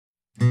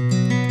Blessed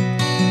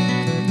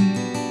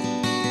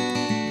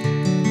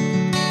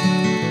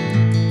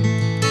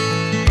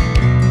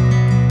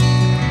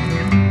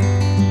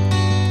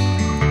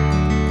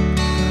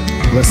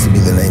be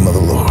the name of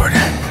the Lord.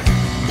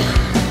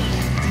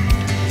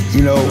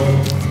 You know,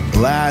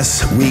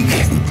 last week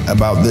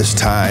about this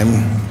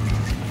time,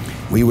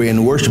 we were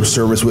in worship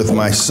service with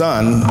my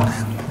son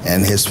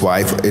and his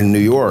wife in New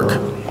York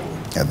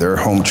at their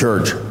home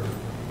church.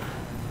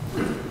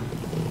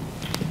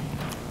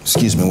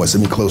 Excuse me, let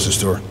me close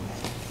this door.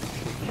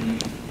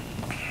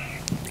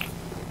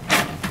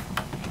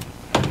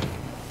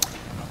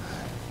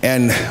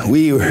 And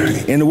we were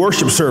in the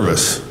worship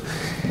service.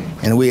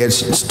 And we had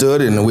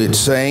stood and we had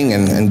sang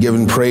and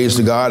given praise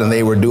to God, and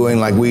they were doing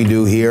like we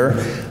do here.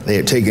 They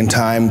had taken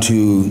time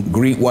to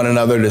greet one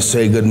another, to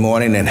say good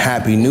morning and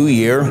Happy New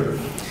Year.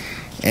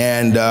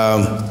 And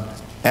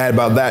at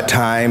about that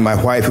time,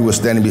 my wife, who was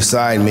standing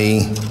beside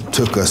me,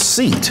 took a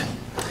seat.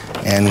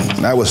 And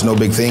that was no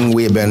big thing.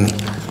 We had been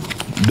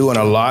doing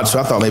a lot, so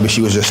I thought maybe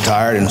she was just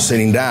tired and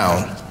sitting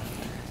down.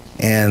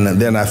 And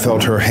then I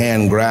felt her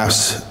hand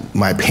grasp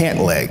my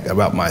pant leg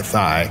about my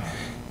thigh,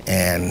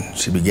 and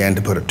she began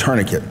to put a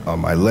tourniquet on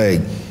my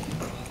leg.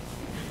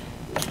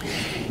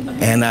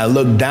 And I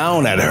looked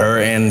down at her,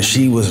 and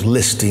she was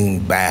listing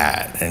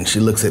bad. And she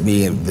looks at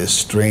me with this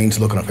strange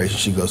look on her face, and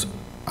she goes,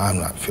 "I'm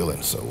not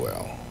feeling so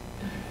well."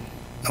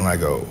 And I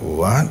go,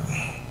 "What?"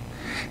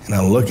 And I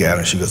look at her,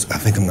 and she goes, "I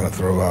think I'm gonna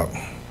throw up."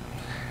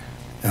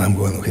 And I'm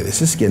going, okay,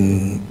 this is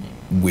getting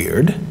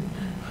weird.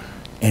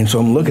 And so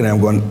I'm looking at her,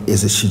 I'm going,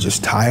 is she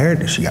just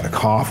tired? Has she got a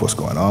cough? What's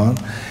going on?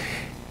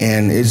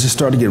 And it just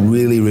started to get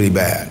really, really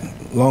bad.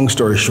 Long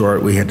story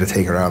short, we had to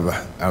take her out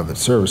of the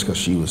service because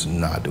she was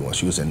not doing well.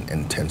 She was in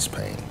intense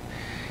pain.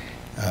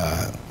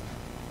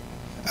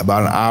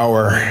 About an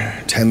hour,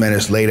 10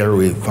 minutes later,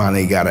 we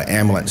finally got an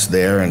ambulance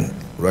there and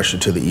rushed her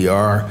to the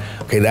ER.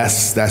 Okay,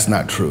 that's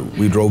not true.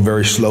 We drove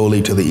very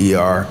slowly to the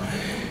ER.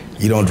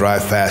 You don't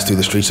drive fast through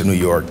the streets of New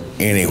York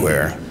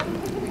anywhere.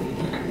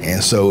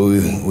 And so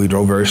we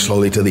drove very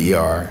slowly to the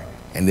ER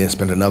and then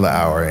spent another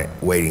hour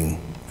waiting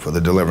for the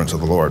deliverance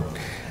of the Lord.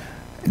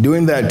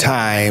 During that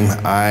time,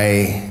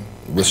 I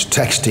was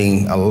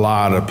texting a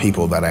lot of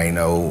people that I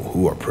know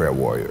who are prayer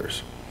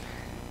warriors.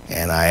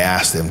 And I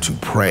asked them to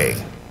pray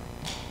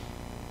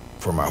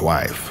for my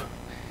wife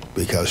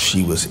because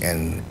she was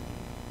in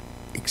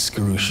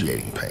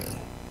excruciating pain.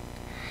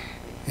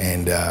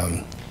 And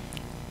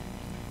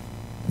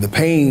the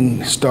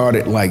pain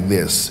started like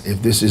this.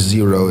 If this is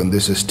 0 and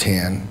this is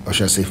 10, or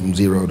should I say from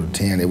 0 to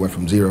 10, it went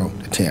from 0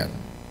 to 10. It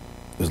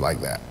was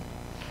like that.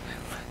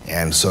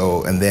 And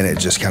then it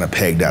just kind of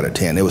pegged out at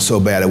 10. It was so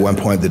bad at one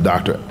point the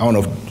doctor, I don't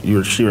know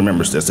if she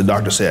remembers this, the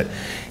doctor said,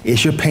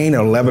 "Is your pain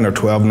at 11 or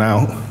 12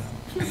 now?"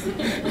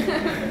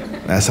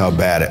 That's how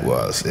bad it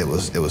was. It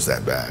was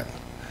that bad.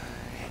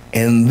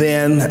 And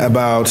then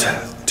about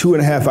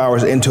 2.5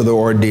 hours into the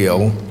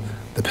ordeal,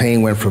 the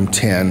pain went from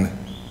 10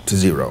 to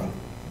 0.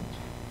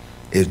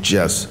 It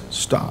just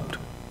stopped.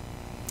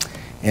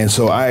 And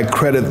so I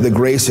credit the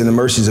grace and the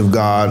mercies of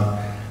God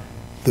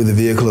through the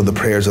vehicle of the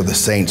prayers of the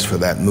saints for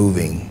that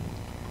moving,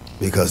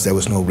 because there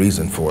was no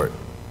reason for it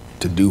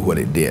to do what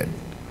it did.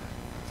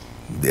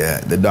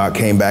 The doc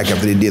came back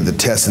after they did the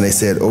test and they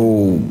said,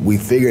 "Oh, we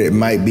figured it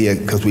might be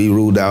because we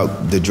ruled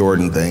out the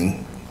Jordan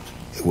thing."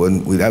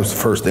 That was the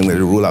first thing, we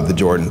ruled out the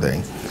Jordan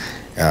thing.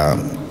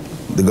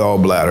 The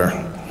gallbladder,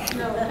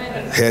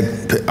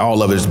 head,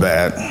 all of it is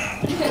bad.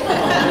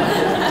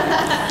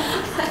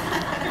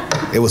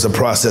 It was a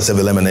process of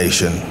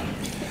elimination.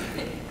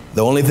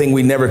 The only thing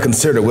we never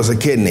considered was a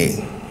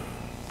kidney.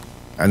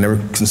 I never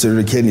considered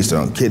a kidney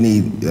stone.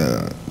 Kidney,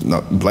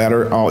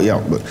 bladder,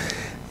 yeah. But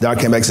doc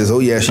came back and says, "Oh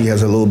yeah, she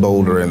has a little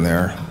boulder in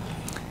there."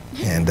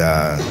 And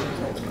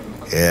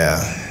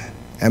yeah.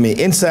 I mean,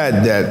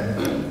 inside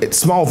that,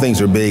 small things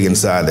are big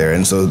inside there.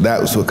 And so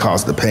that was what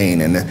caused the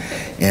pain.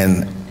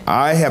 And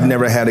I have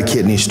never had a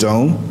kidney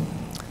stone.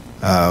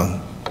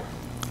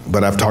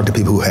 But I've talked to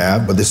people who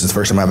have, but this is the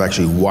first time I've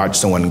actually watched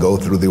someone go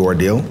through the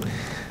ordeal.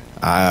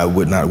 I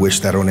would not wish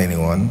that on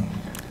anyone.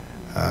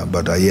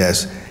 But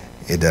yes,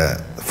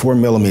 4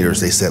 millimeters,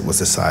 they said, was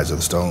the size of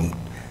the stone.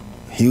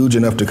 Huge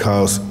enough to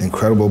cause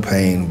incredible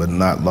pain, but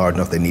not large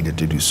enough they needed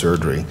to do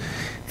surgery.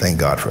 Thank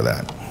God for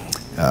that.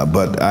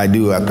 But I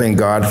thank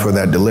God for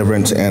that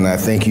deliverance, and I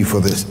thank you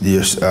for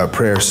your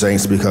prayer,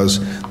 saints, because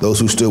those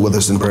who stood with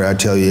us in prayer, I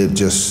tell you,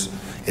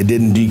 it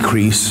didn't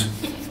decrease.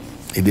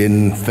 It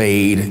didn't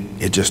fade,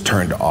 it just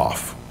turned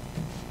off.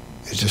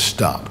 It just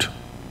stopped.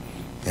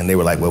 And they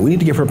were like, "Well, we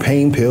need to give her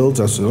pain pills."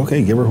 I said,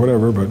 "Okay, give her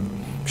whatever," but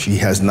she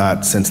has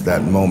not, since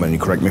that moment, you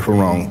correct me if I'm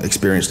wrong,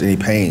 experienced any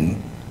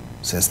pain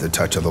since the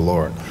touch of the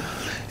Lord.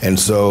 And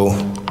so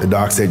the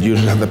doc said, "You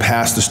have to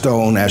pass the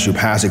stone as you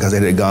pass it," because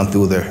it had gone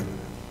through the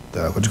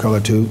what you call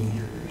it too?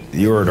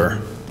 The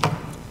ureter.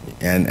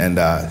 And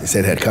he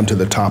said it had come to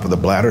the top of the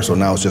bladder, so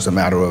now it's just a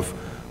matter of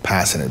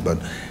passing it.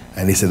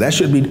 And he said, "That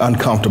should be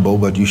uncomfortable,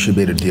 but you should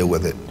be able to deal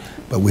with it."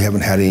 But we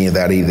haven't had any of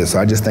that either. So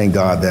I just thank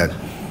God that,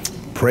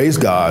 praise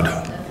God,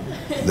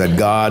 that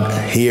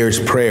God hears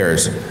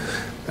prayers.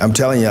 I'm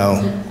telling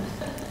y'all,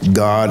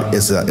 God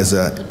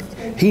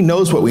He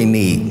knows what we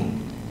need.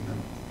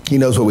 He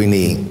knows what we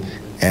need.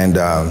 And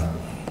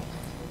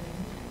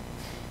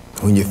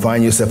when you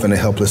find yourself in a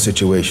helpless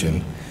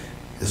situation,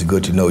 it's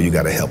good to know you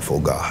got a helpful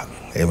God.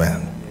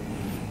 Amen.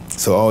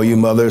 So all you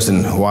mothers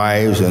and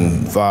wives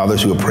and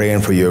fathers who are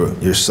praying for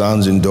your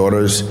sons and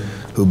daughters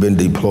who've been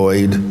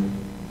deployed,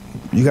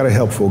 you got a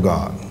helpful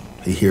God.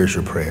 He hears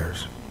your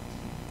prayers.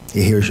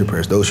 He hears your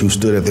prayers. Those who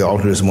stood at the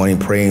altar this morning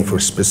praying for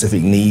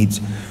specific needs,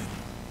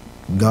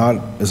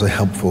 God is a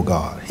helpful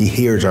God. He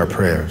hears our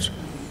prayers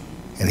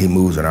and he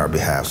moves on our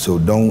behalf. So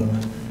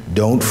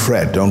don't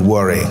fret, don't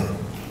worry.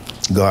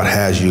 God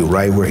has you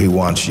right where he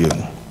wants you.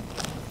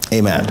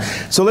 Amen.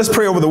 So let's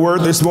pray over the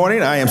word this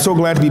morning. I am so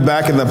glad to be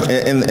back in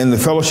the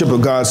fellowship of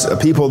God's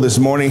people this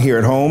morning here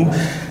at home.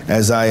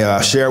 As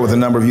I share with a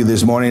number of you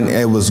this morning,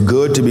 it was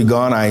good to be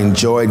gone. I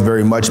enjoyed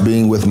very much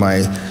being with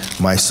my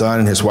son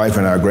and his wife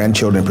and our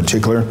grandchildren in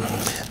particular.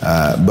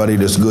 But it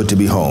is good to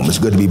be home. It's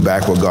good to be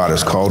back where God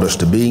has called us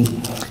to be.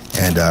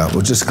 And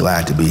we're just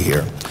glad to be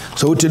here.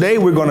 So today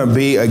we're going to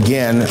be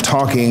again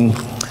talking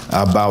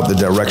about the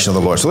direction of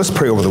the Lord. So let's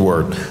pray over the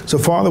word. So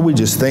Father, we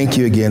just thank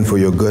you again for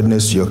your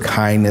goodness, your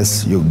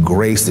kindness, your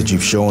grace that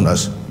you've shown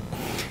us.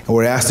 And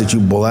we ask that you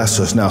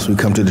bless us now as we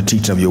come to the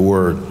teaching of your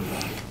word.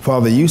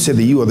 Father, you said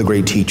that you are the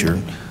great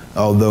teacher.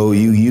 Although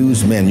you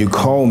use men, you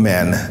call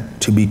men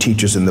to be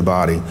teachers in the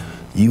body,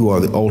 you are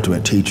the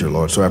ultimate teacher,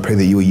 Lord. So I pray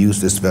that you will use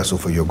this vessel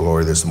for your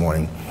glory this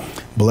morning.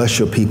 Bless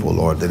your people,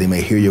 Lord, that they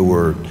may hear your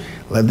word.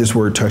 Let this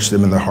word touch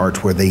them in their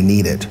hearts where they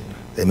need it.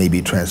 They may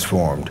be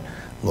transformed,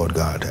 Lord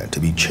God, to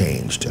be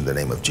changed in the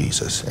name of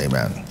Jesus.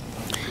 Amen.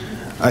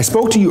 I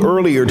spoke to you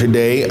earlier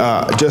today,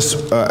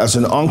 as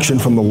an unction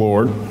from the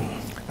Lord,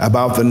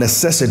 about the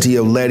necessity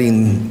of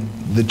letting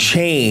the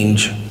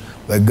change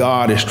that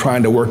God is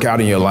trying to work out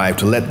in your life,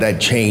 to let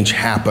that change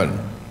happen.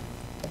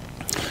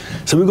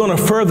 So we're going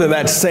to further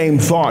that same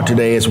thought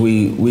today as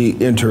we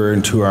enter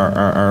into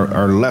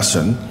our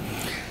lesson.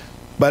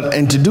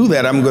 And to do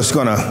that, I'm just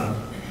going to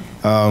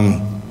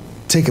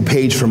take a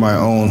page from my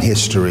own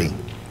history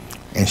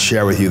and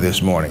share with you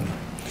this morning.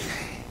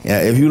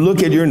 If you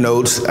look at your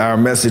notes, our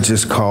message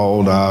is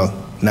called,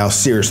 Now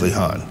Seriously,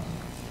 Hon.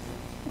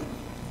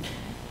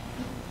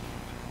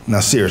 Now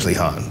Seriously,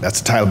 Hon. That's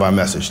the title of our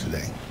message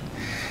today.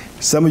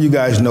 Some of you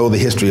guys know the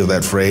history of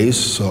that phrase,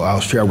 so I'll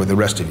share with the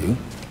rest of you.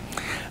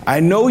 I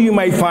know you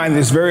might find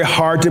this very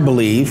hard to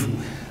believe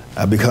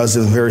because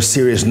of the very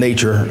serious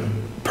nature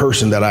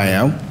person that I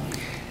am.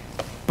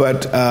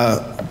 But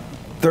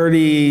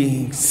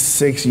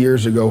 36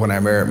 years ago when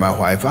I married my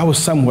wife, I was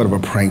somewhat of a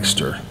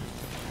prankster.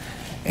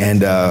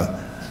 And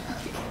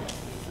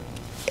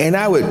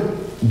I would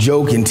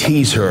joke and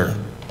tease her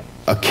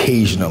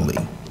occasionally.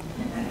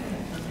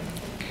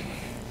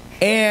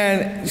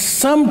 And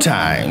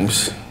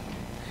sometimes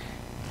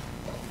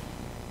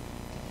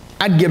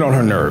I'd get on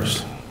her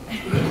nerves.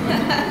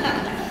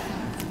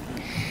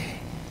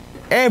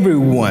 Every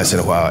once in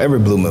a while, every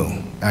blue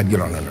moon, I'd get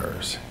on her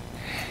nerves.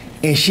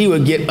 And she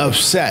would get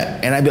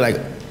upset, and I'd be like,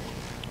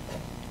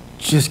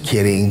 just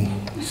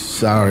kidding,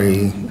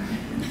 sorry.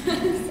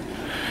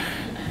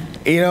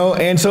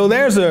 And so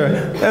there's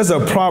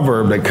a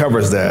proverb that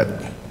covers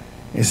that.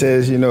 It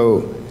says, and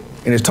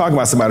it's talking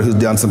about somebody who's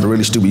done something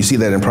really stupid. You see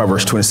that in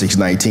Proverbs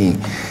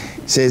 26:19.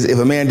 It says, if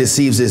a man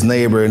deceives his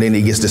neighbor and then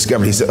he gets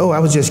discovered, he says, oh, I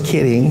was just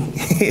kidding.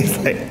 It's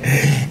like,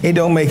 it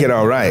don't make it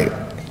all right,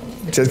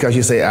 just because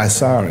you say, I'm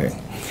sorry.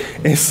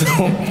 And so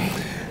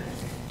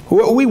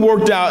what we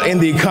worked out in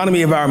the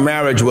economy of our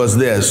marriage was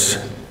this.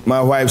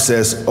 My wife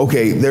says,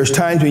 okay, there's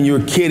times when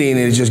you're kidding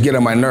and it just get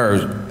on my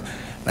nerves.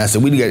 And I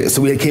said,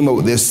 we came up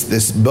with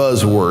this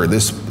buzzword,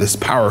 this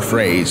power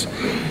phrase,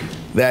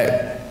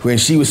 that when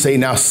she would say,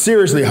 now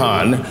seriously,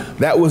 hon,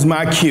 that was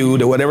my cue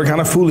to whatever kind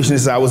of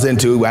foolishness I was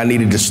into, I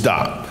needed to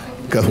stop.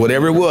 Because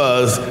whatever it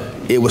was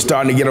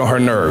starting to get on her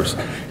nerves.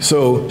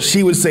 So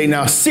she would say,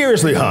 now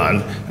seriously,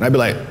 hon, and I'd be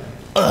like,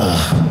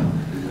 ugh.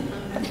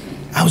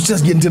 I was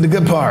just getting to the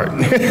good part.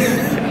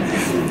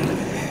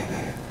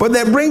 But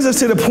that brings us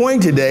to the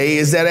point today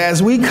is that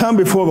as we come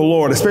before the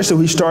Lord, especially if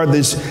we start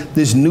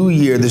this new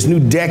year, this new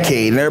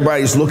decade, and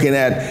everybody's looking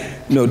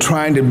at,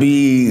 trying to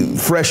be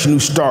fresh new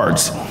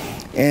starts.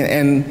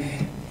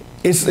 And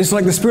it's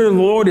like the Spirit of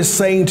the Lord is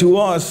saying to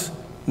us,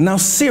 now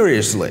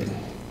seriously,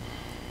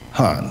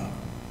 hon,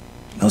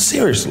 now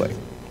seriously.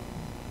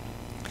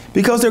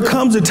 Because there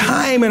comes a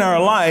time in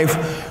our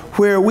life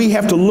where we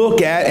have to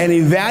look at and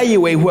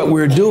evaluate what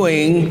we're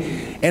doing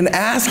and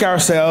ask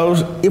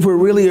ourselves if we're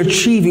really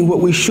achieving what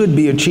we should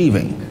be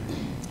achieving.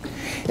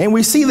 And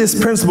we see this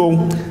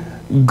principle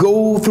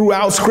go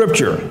throughout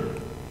Scripture.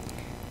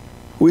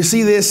 We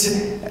see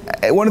this,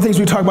 one of the things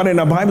we talk about in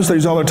our Bible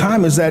studies all the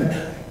time is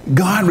that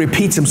God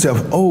repeats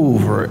himself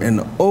over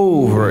and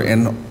over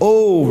and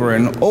over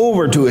and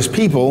over to his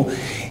people.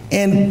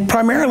 And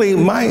primarily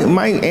my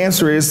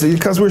answer is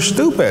because we're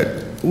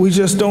stupid. We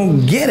just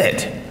don't get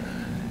it.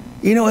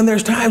 And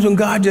there's times when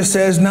God just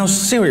says, now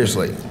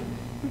seriously.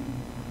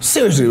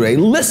 Seriously, Ray,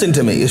 listen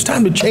to me. It's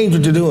time to change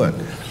what you're doing.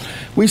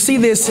 We see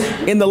this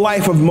in the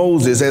life of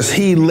Moses as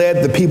he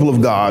led the people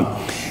of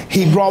God.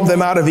 He brought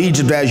them out of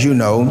Egypt, as you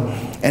know,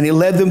 and he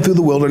led them through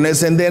the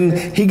wilderness, and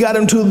then he got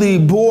them to the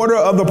border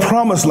of the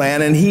promised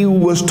land, and he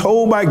was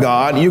told by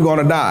God, you're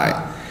going to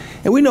die.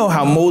 And we know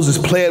how Moses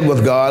pled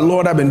with God.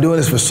 Lord, I've been doing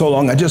this for so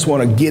long. I just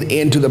want to get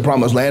into the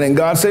promised land. And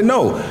God said,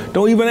 no,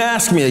 don't even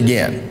ask me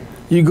again.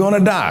 You're going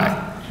to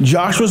die.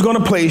 Joshua's going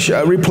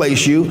to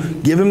replace you,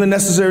 give him the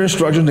necessary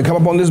instructions to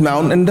come up on this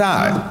mountain and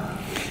die.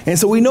 And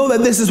so we know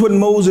that this is what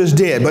Moses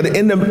did. But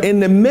in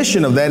the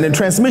mission of that, in the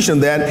transmission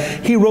of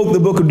that, he wrote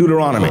the book of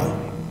Deuteronomy.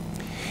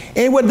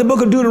 And what the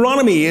book of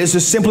Deuteronomy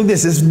is simply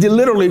this. It's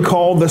literally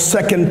called the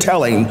second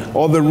telling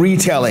or the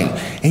retelling.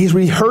 And he's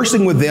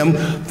rehearsing with them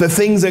the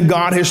things that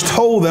God has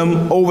told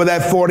them over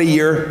that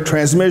 40-year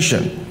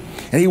transmission.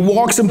 And he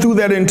walks them through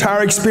that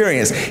entire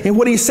experience. And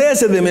what he says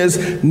to them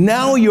is,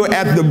 now you're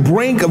at the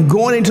brink of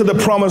going into the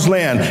promised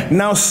land.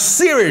 Now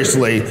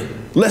seriously,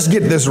 let's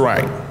get this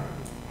right.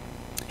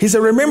 He said,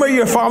 remember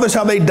your fathers,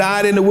 how they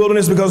died in the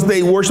wilderness because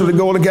they worshiped the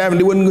golden calf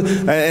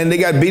and they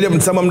got beat up,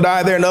 and some of them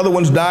died there and other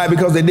ones died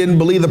because they didn't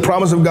believe the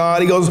promise of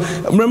God. He goes,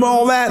 remember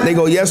all that? They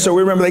go, yes, sir,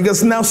 we remember. They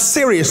goes, now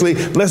seriously,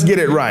 let's get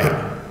it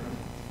right.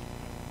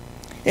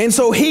 And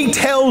so he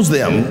tells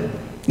them,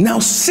 now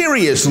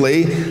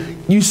seriously,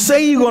 you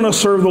say you're going to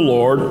serve the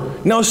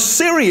Lord. Now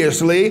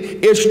seriously,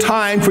 it's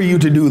time for you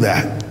to do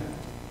that.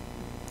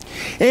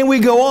 And we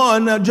go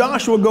on. Now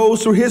Joshua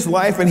goes through his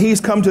life, and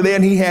he's come to there,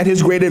 and he had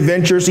his great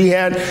adventures. He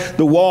had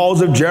the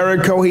walls of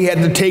Jericho. He had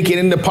to take it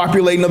into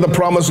populating of the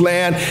promised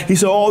land. He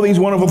saw all these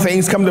wonderful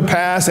things come to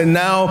pass, and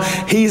now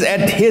he's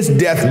at his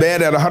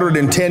deathbed at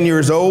 110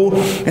 years old.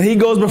 And he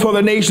goes before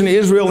the nation of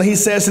Israel, and he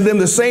says to them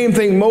the same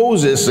thing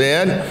Moses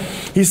said.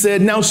 He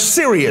said, now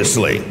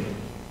seriously,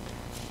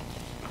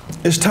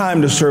 it's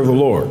time to serve the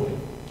Lord.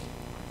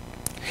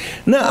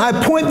 Now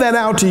I point that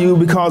out to you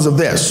because of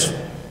this.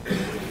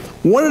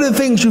 One of the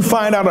things you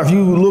find out if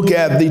you look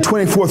at the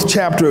 24th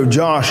chapter of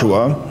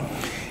Joshua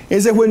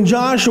is that when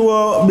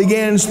Joshua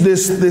begins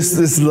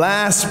this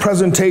last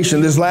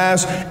presentation, this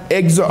last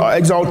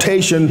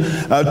exaltation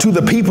to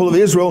the people of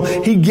Israel,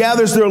 he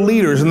gathers their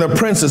leaders and their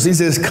princes. He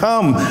says,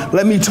 come,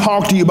 let me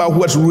talk to you about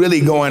what's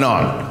really going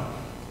on.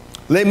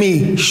 Let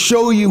me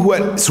show you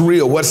what's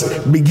real, what's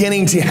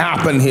beginning to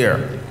happen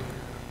here.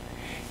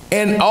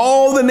 And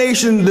all the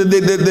nation, the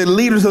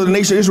leaders of the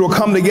nation of Israel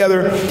come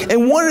together.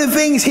 And one of the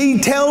things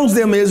he tells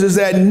them is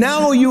that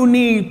now you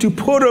need to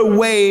put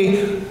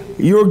away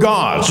your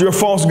gods, your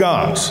false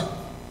gods.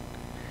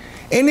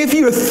 And if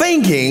you're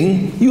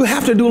thinking, you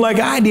have to do like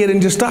I did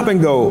and just stop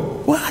and go,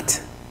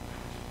 what?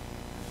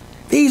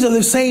 These are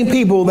the same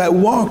people that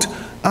walked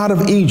out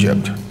of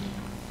Egypt.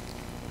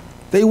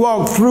 They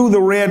walked through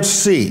the Red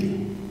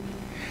Sea.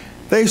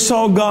 They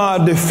saw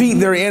God defeat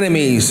their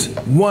enemies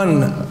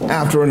one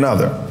after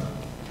another.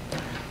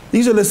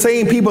 These are the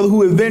same people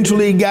who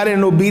eventually got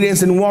in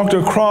obedience and walked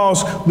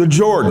across the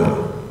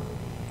Jordan,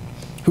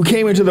 who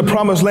came into the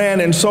promised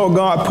land and saw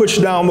God push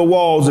down the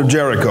walls of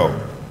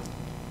Jericho.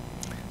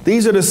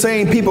 These are the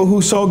same people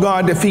who saw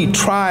God defeat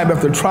tribe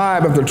after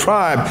tribe after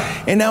tribe.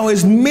 And now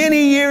as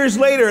many years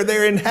later,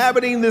 they're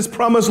inhabiting this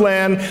promised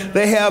land.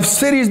 They have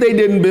cities they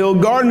didn't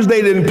build, gardens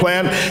they didn't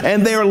plant,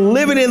 and they're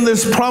living in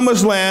this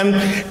promised land.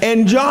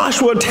 And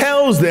Joshua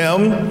tells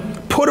them,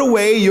 put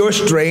away your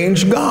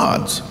strange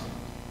gods.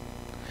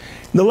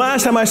 The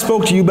last time I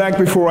spoke to you back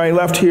before I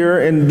left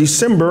here in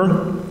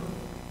December,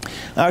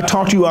 I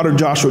talked to you out of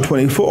Joshua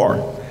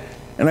 24.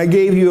 And I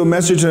gave you a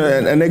message,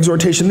 an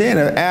exhortation then,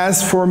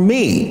 as for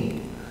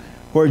me,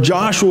 where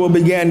Joshua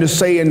began to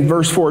say in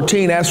verse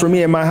 14, as for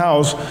me and my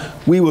house,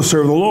 we will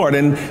serve the Lord.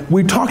 And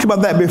we talked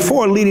about that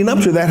before, leading up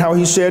to that, how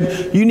he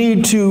said, you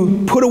need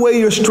to put away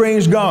your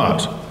strange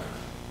gods.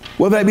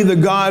 Whether that be the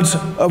gods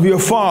of your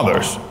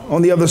fathers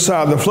on the other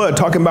side of the flood,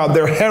 talking about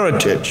their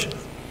heritage.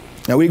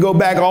 Now we go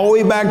back all the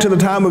way back to the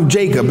time of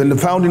Jacob and the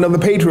founding of the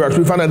patriarchs.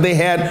 We found out they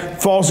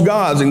had false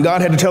gods, and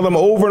God had to tell them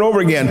over and over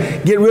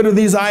again, get rid of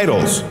these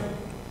idols.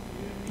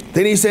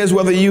 Then he says,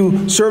 whether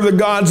you serve the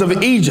gods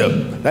of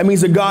Egypt, that means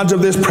the gods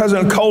of this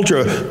present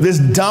culture, this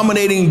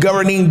dominating,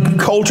 governing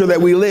culture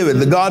that we live in,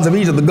 the gods of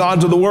Egypt, the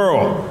gods of the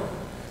world.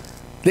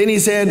 Then he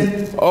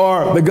said,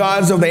 or the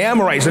gods of the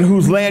Amorites, in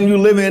whose land you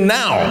live in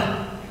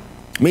now.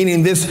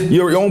 Meaning this,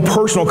 your own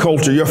personal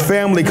culture, your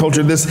family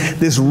culture,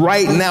 this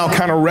right now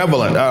kind of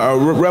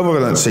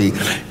relevancy.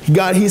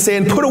 God, he's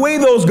saying, put away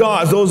those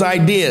gods, those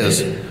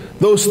ideas,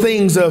 those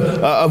things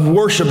of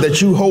worship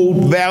that you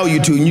hold value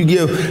to and you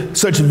give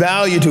such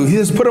value to. He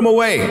says, put them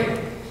away.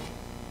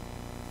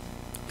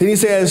 Then he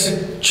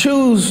says,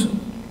 choose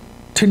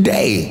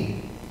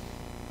today.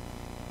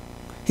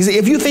 He said,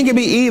 if you think it'd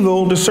be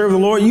evil to serve the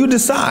Lord, you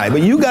decide.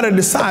 But you got to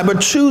decide.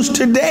 But choose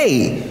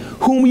today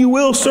whom you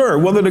will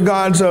serve. Whether the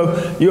gods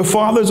of your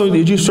fathers, or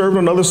did you serve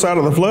on the other side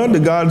of the flood, the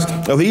gods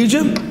of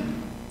Egypt,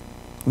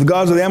 the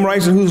gods of the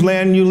Amorites in whose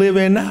land you live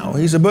in now.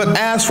 He said, but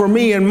as for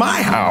me and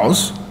my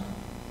house,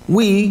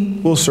 we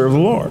will serve the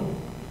Lord.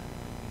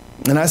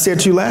 And I said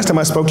to you last time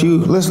I spoke to you,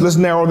 let's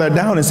narrow that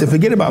down and say,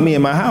 forget about me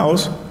and my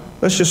house.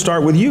 Let's just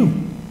start with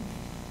you.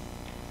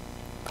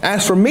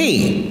 As for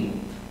me,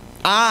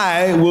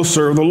 I will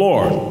serve the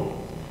Lord.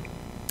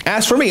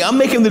 As for me, I'm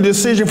making the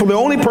decision for the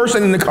only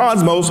person in the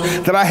cosmos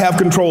that I have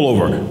control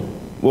over.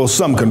 Well,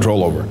 some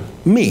control over.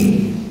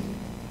 Me.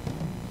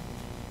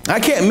 I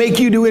can't make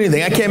you do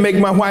anything. I can't make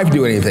my wife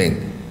do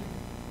anything.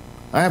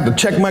 I have to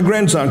check my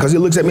grandson because he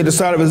looks at me the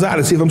side of his eye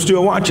to see if I'm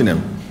still watching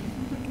him.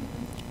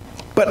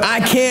 But I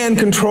can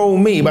control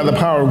me by the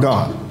power of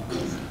God.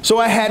 So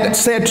I had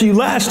said to you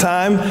last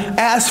time,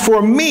 as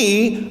for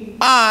me,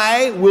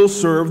 I will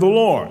serve the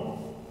Lord.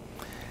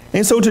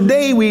 And so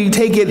today we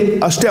take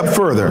it a step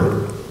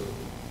further,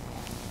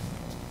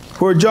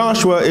 where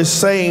Joshua is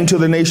saying to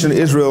the nation of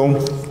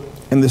Israel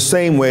in the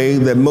same way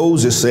that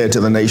Moses said to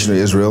the nation of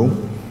Israel,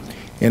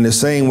 in the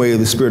same way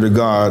the Spirit of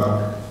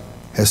God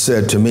has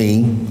said to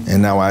me,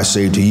 and now I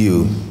say to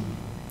you,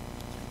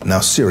 now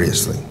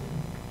seriously.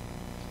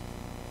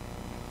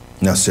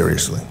 Now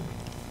seriously.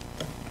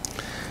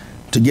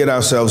 To get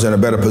ourselves in a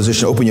better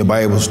position, open your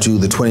Bibles to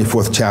the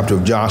 24th chapter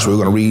of Joshua.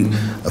 We're going to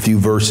read a few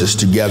verses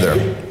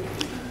together.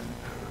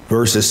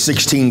 Verses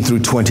 16 through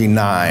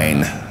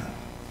 29.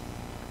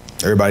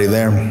 Everybody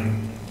there?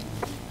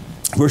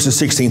 Verses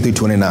 16 through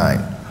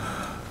 29.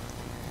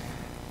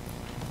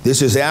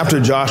 This is after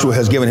Joshua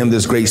has given him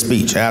this great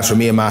speech. As for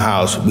me and my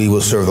house, we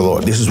will serve the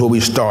Lord. This is where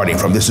we're starting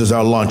from. This is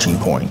our launching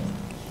point,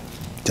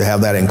 to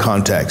have that in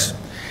context.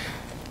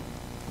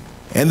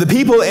 And the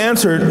people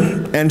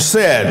answered and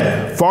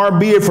said, far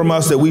be it from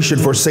us that we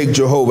should forsake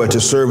Jehovah to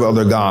serve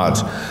other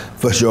gods.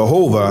 For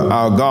Jehovah,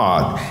 our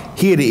God,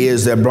 he it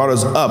is that brought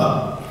us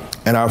up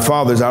and our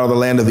fathers out of the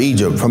land of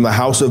Egypt, from the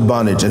house of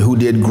bondage, and who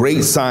did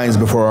great signs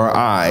before our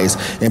eyes,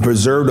 and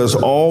preserved us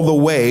all the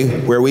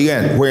way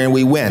wherein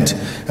we went,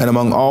 and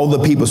among all the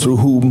peoples through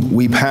whom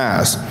we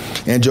passed.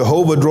 And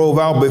Jehovah drove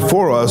out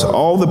before us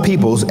all the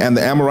peoples, and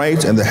the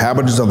Amorites, and the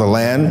inhabitants of the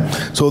land.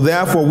 So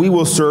therefore we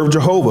will serve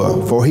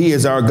Jehovah, for he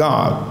is our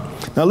God.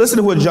 Now listen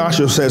to what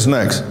Joshua says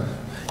next.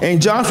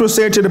 And Joshua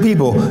said to the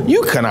people,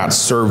 you cannot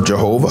serve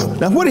Jehovah.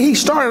 Now what he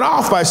started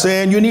off by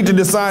saying, you need to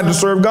decide to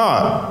serve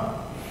God.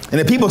 And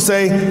the people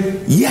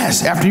say,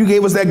 yes, after you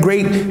gave us that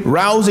great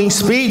rousing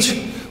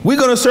speech, we're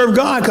going to serve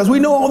God because we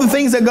know all the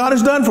things that God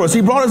has done for us.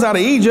 He brought us out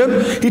of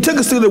Egypt. He took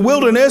us through the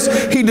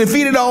wilderness. He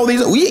defeated all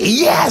these.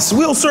 Yes,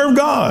 we'll serve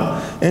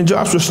God. And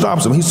Joshua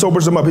stops him. He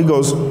sobers him up. He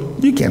goes,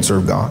 you can't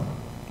serve God.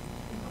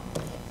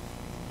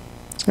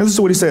 And this is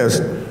what he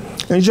says.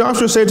 And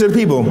Joshua said to the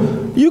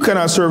people, you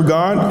cannot serve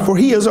God, for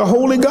he is a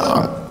holy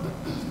God.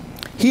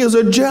 He is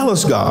a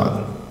jealous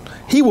God.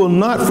 He will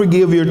not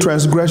forgive your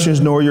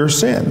transgressions nor your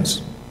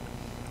sins.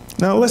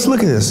 Now let's look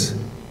at this.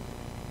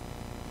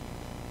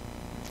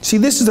 See,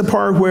 this is the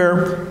part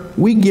where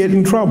we get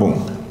in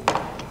trouble.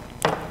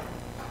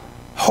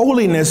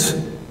 Holiness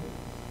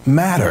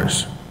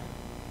matters.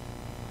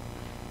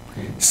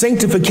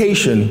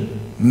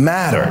 Sanctification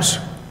matters.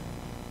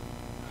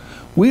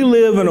 We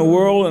live in a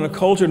world and a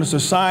culture and a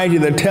society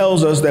that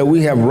tells us that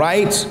we have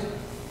rights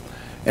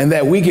and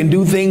that we can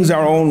do things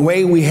our own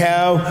way. We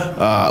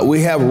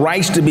have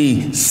rights to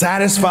be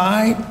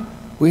satisfied.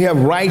 We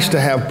have rights to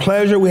have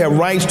pleasure. We have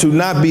rights to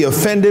not be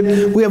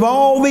offended. We have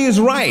all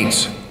these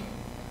rights.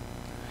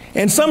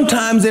 And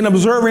sometimes in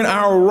observing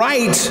our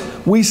rights,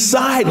 we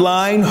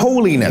sideline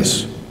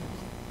holiness.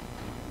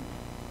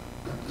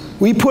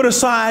 We put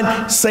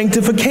aside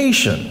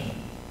sanctification.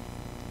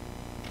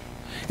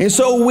 And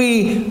so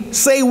we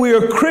say we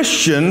are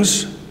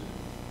Christians.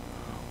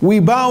 We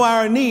bow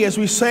our knee as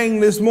we sang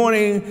this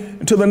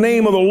morning to the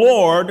name of the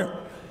Lord.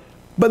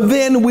 But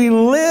then we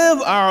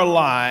live our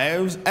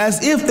lives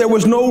as if there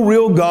was no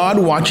real God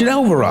watching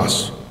over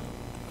us.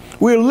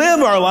 We live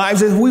our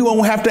lives as if we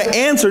won't have to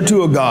answer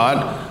to a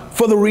God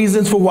for the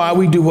reasons for why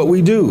we do what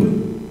we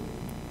do.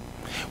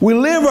 We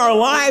live our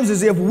lives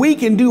as if we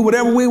can do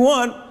whatever we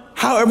want,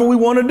 however we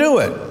want to do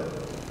it.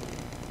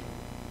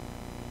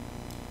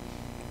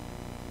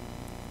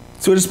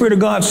 So the Spirit of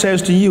God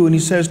says to you and he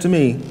says to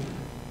me,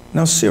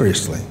 now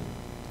seriously.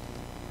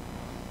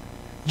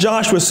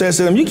 Joshua says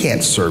to them, you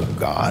can't serve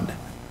God.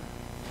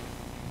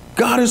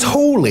 God is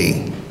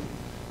holy.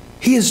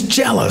 He is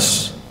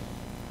jealous.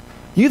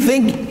 You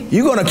think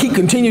you're going to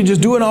continue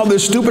just doing all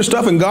this stupid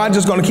stuff and God's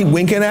just going to keep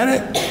winking at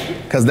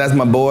it? Because that's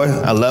my boy.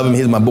 I love him.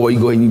 He's my boy. You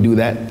go ahead and do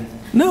that.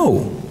 No.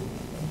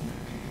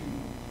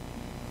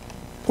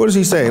 What does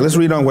he say? Let's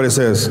read on what it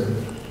says.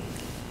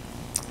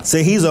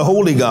 Say, he's a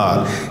holy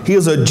God. He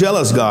is a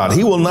jealous God.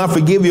 He will not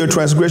forgive your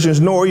transgressions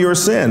nor your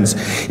sins.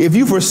 If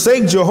you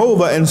forsake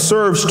Jehovah and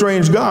serve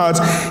strange gods,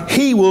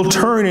 he will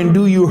turn and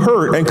do you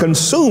hurt and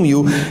consume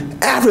you.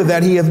 After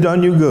that, he hath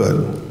done you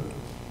good.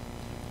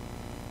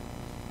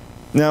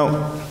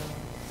 Now,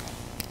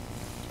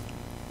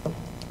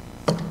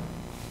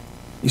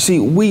 you see,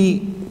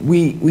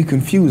 we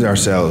confuse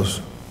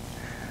ourselves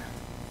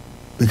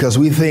because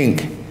we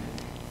think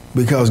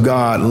because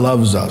God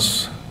loves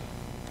us,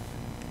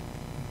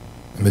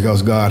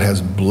 because God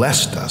has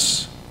blessed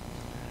us,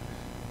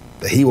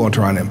 that he won't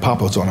turn and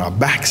pop us on our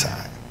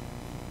backside.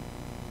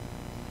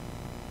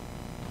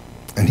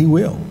 he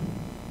will.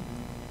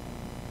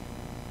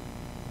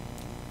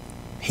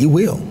 He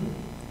will.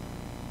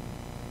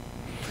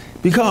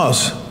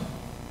 Because,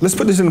 let's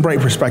put this in the right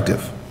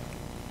perspective.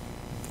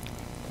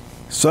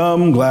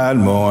 Some glad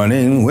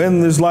morning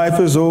when this life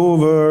is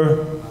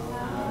over.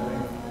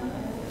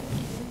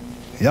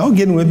 Y'all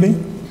getting with me?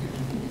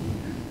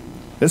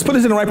 Let's put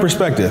this in the right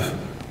perspective.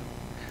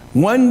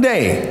 One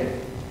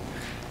day,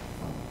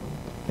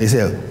 they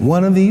said,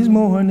 one of these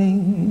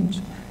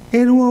mornings,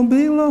 it won't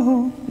be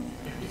long.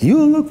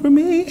 You'll look for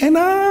me and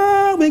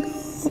I'll be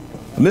gone.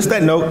 I missed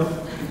that note.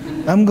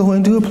 I'm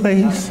going to a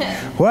place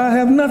where I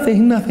have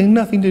nothing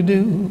to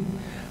do.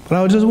 But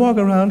I'll just walk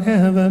around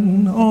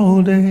heaven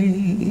all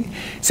day.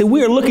 See,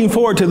 we are looking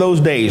forward to those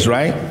days,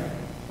 right?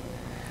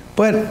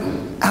 But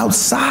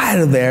outside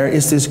of there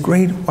is this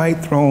great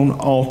white throne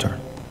altar.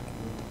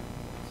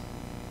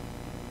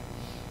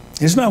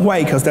 It's not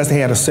white because they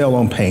had a sale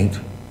on paint.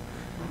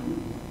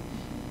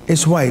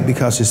 It's white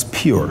because it's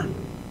pure.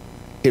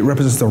 It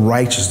represents the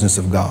righteousness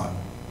of God.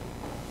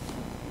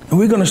 And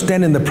we're going to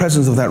stand in the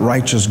presence of that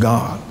righteous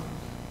God.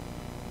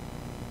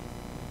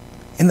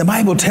 And the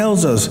Bible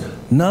tells us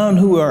none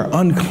who are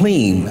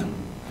unclean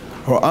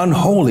or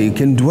unholy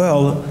can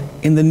dwell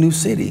in the new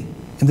city,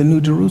 in the new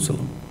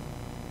Jerusalem.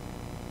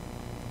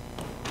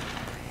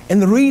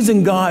 And the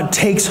reason God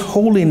takes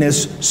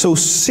holiness so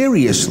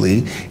seriously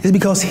is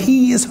because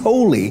he is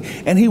holy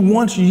and he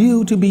wants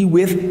you to be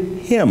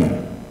with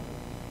him.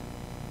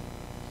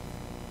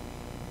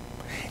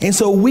 And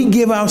so we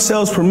give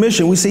ourselves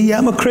permission. We say, yeah,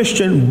 I'm a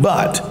Christian,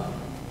 but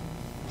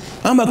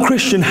I'm a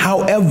Christian,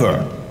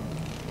 however.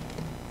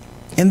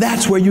 And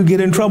that's where you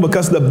get in trouble,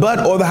 because the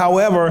but or the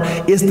however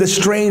is the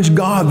strange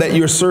God that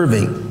you're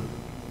serving.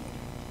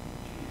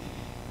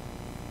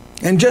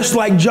 And just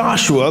like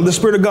Joshua, the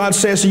Spirit of God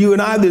says to you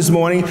and I this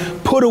morning,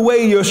 put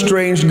away your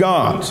strange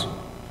gods.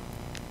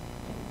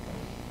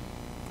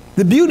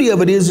 The beauty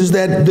of it is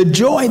that the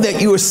joy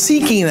that you are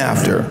seeking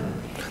after,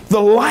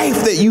 the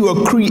life that you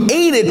are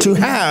created to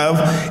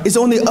have, is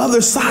on the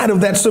other side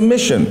of that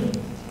submission.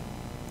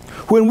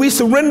 When we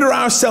surrender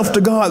ourselves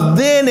to God,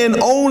 then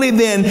and only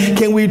then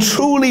can we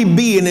truly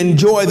be and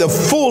enjoy the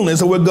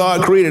fullness of what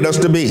God created us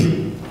to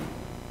be.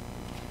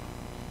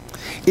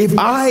 If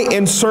I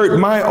insert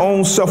my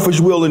own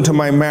selfish will into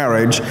my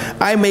marriage,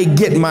 I may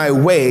get my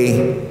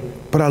way,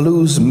 but I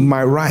lose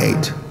my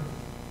right.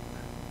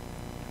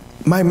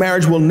 My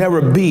marriage will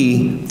never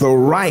be the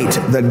right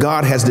that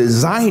God has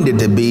designed it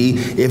to be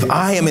if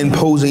I am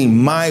imposing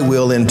my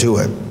will into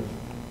it.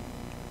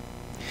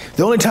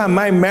 The only time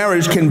my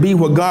marriage can be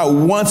what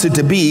God wants it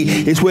to be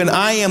is when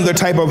I am the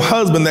type of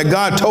husband that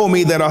God told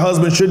me that a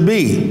husband should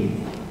be.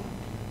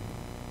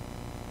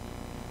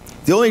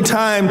 The only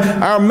time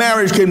our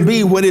marriage can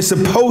be what it's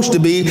supposed to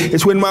be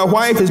is when my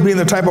wife is being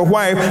the type of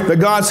wife that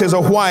God says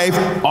a wife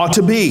ought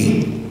to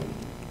be.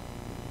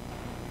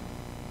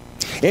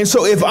 And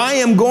so if I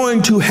am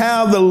going to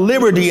have the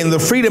liberty and the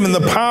freedom and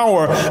the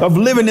power of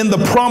living in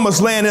the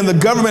promised land, in the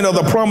government of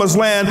the promised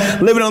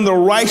land, living on the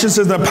righteousness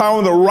and the power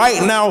and the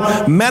right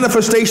now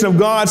manifestation of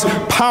God's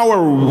power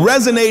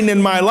resonating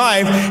in my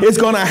life, it's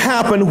going to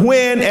happen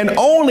when and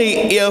only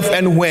if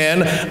and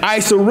when I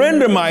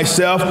surrender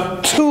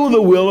myself to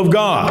the will of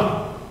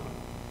God.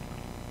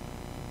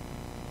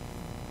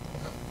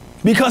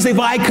 Because if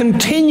I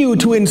continue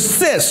to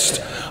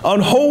insist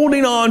on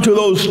holding on to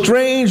those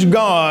strange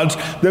gods,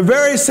 the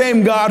very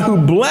same God who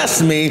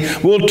blessed me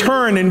will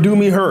turn and do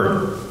me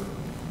hurt.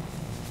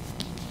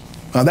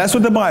 Now that's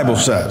what the Bible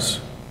says.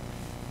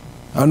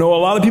 I know a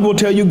lot of people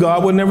tell you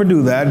God would never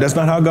do that. That's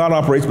not how God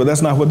operates, but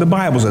that's not what the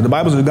Bible says. The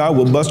Bible says God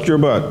will bust your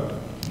butt.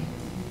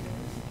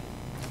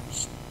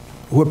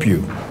 Whoop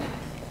you.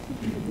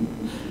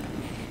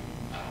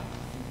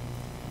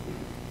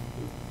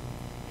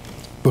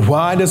 But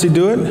why does he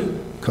do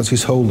it? Because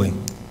he's holy.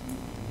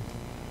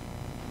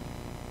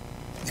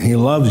 And he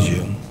loves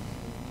you.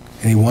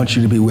 And he wants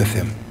you to be with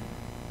him.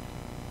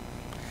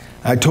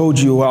 I told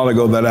you a while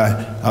ago that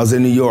I was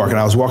in New York and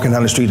I was walking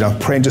down the street and I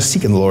was praying, just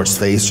seeking the Lord's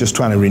face, just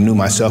trying to renew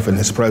myself in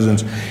his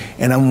presence.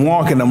 And I'm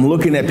walking, I'm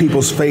looking at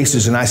people's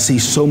faces and I see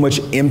so much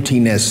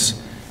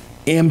emptiness.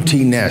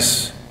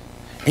 Emptiness.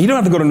 And you don't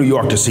have to go to New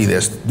York to see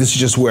this. This is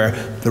just where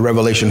the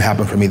revelation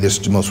happened for me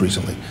this most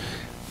recently.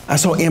 I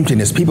saw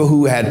emptiness, people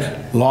who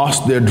had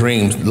lost their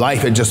dreams.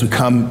 Life had just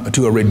come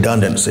to a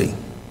redundancy.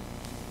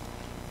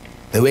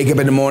 They wake up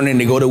in the morning,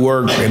 they go to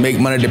work, they make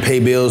money to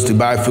pay bills, to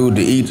buy food,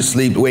 to eat, to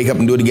sleep, to wake up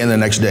and do it again the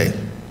next day.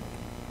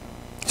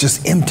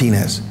 Just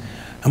emptiness.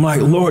 I'm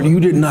like, Lord, you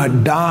did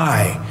not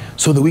die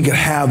so that we could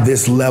have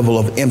this level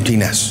of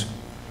emptiness.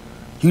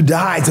 You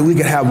died so we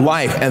could have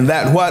life, and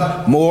that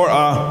what? More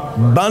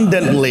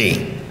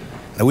abundantly.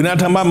 Now, we're not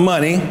talking about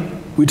money.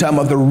 We're talking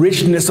about the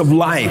richness of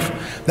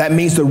life. That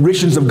means the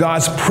richness of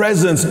God's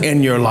presence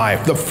in your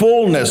life, the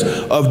fullness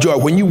of joy.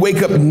 When you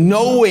wake up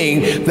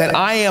knowing that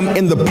I am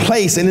in the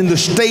place and in the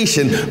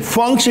station,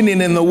 functioning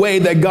in the way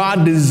that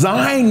God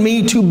designed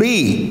me to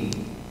be.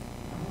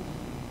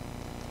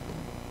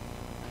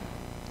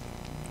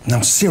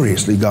 Now,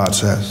 seriously, God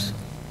says.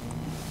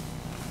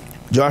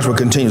 Joshua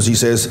continues, he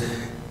says,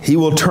 he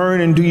will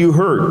turn and do you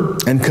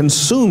hurt and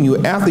consume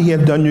you after he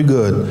hath done you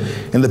good.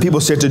 And the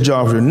people said to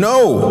Joshua,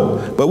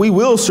 no, but we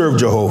will serve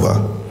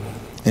Jehovah.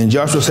 And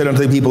Joshua said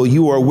unto the people,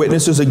 you are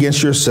witnesses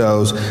against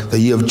yourselves that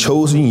ye have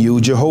chosen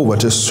you, Jehovah,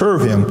 to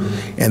serve him.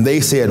 And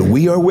they said,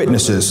 we are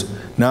witnesses.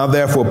 Now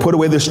therefore put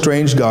away the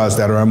strange gods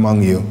that are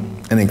among you,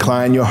 and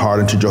incline your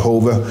heart unto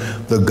Jehovah,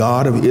 the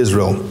God of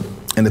Israel.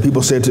 And the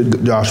people said to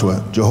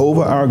Joshua,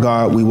 Jehovah our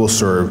God we will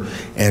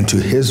serve, and to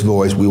his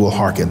voice we will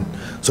hearken.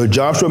 So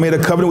Joshua made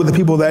a covenant with the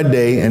people that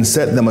day, and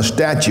set them a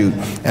statute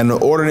and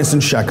an ordinance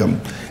in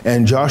Shechem.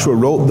 And Joshua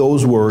wrote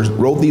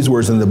these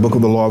words in the book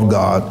of the law of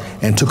God,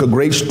 and took a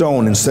great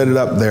stone and set it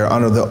up there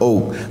under the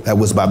oak that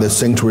was by the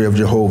sanctuary of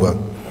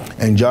Jehovah.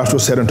 And Joshua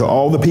said unto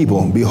all the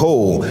people,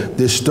 behold,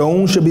 this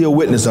stone shall be a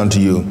witness unto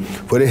you,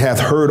 for it hath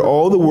heard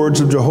all the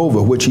words of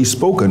Jehovah which he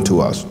spoke unto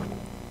us.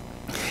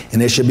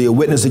 And it shall be a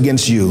witness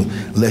against you,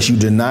 lest you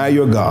deny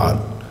your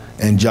God.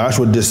 And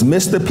Joshua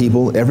dismissed the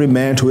people, every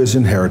man to his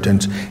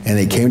inheritance. And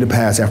it came to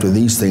pass after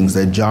these things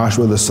that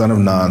Joshua the son of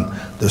Nun,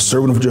 the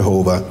servant of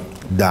Jehovah,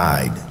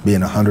 died,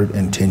 being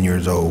 110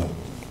 years old.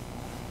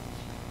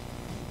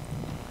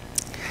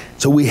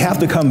 So we have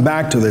to come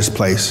back to this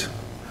place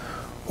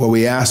where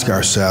we ask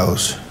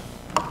ourselves,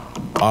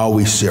 are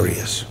we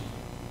serious?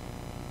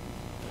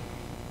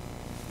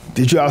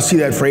 Did you all see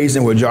that phrase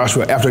in where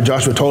Joshua, after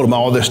Joshua told them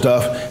all this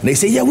stuff, and they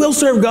said, yeah, we'll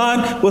serve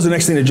God? What was the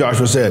next thing that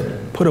Joshua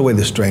said? Put away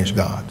the strange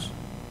gods.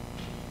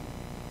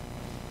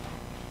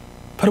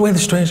 Put away the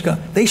strange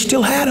gods. They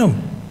still had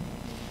them.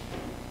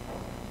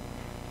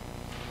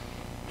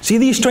 See,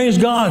 these strange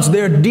gods,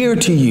 they're dear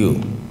to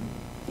you.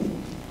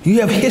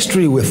 You have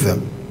history with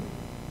them.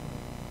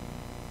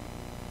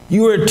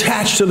 You are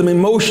attached to them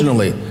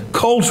emotionally,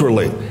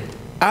 culturally,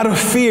 out of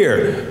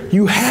fear.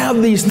 You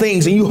have these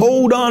things and you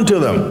hold on to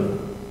them.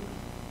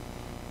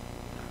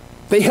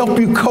 They help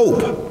you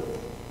cope.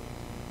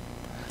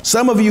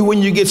 Some of you,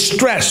 when you get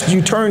stressed,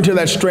 you turn to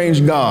that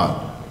strange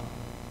god,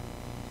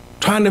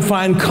 trying to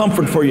find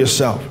comfort for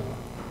yourself.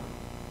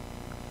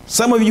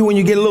 Some of you, when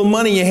you get a little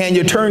money in your hand,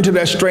 you turn to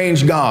that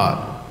strange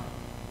god,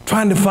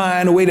 trying to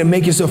find a way to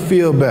make yourself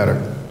feel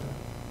better.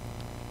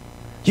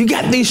 You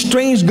got these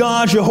strange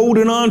gods you're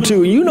holding on to,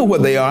 and you know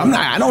what they are.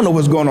 I don't know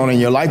what's going on in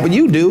your life, but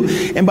you do.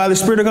 And by the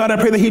Spirit of God, I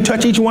pray that he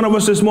touch each one of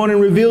us this morning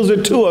and reveals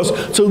it to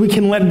us so we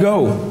can let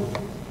go.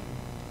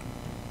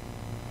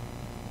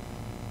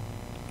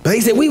 But they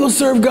said, we will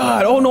serve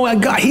God. Oh, no,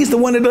 God, he's the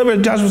one that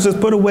delivered. Joshua says,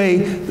 put away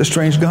the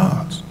strange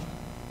gods.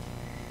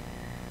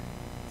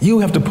 You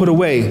have to put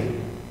away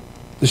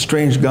the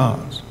strange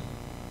gods.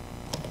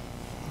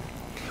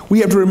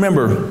 We have to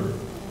remember,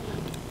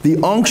 the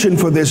unction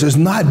for this is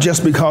not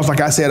just because, like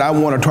I said, I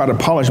want to try to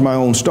polish my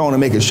own stone and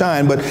make it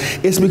shine, but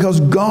it's because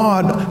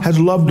God has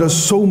loved us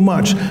so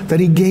much that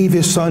he gave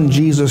his son,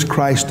 Jesus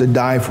Christ, to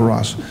die for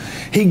us.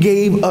 He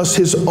gave us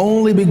his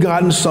only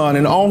begotten son,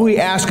 and all we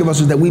ask of us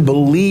is that we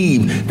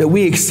believe, that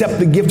we accept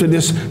the gift of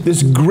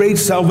this great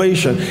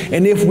salvation.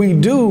 And if we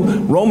do,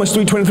 Romans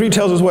 3:23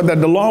 tells us what,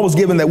 that the law was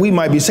given that we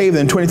might be saved.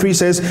 And 23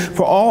 says,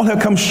 for all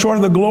have come short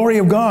of the glory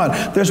of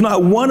God. There's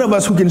not one of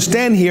us who can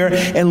stand here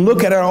and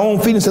look at our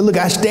own feet and say, look,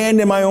 I stand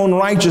in my own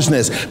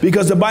righteousness.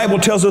 Because the Bible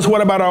tells us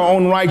what about our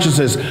own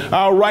righteousness?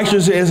 Our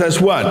righteousness is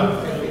as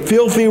what?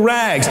 Filthy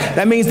rags.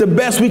 That means the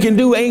best we can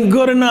do ain't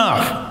good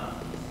enough.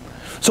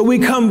 So we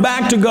come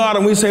back to God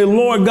and we say,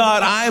 Lord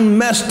God, I'm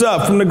messed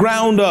up from the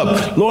ground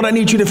up. Lord, I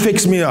need you to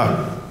fix me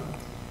up.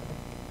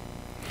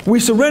 We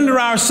surrender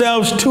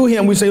ourselves to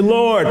him. We say,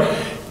 Lord,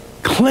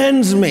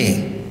 cleanse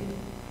me.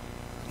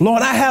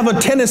 Lord, I have a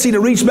tendency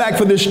to reach back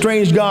for this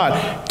strange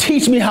God.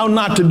 Teach me how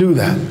not to do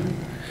that.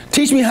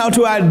 Teach me how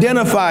to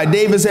identify.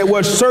 David said,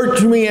 well,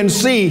 search me and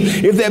see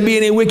if there be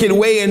any wicked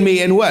way in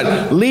me, and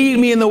what? Lead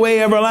me in the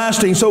way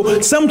everlasting.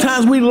 So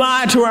sometimes we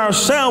lie to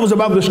ourselves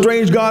about the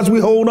strange gods we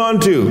hold on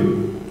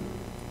to.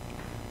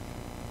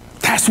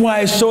 That's why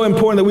it's so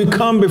important that we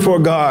come before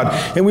God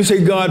and we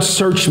say, God,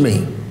 search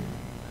me.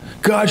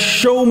 God,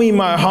 show me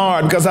my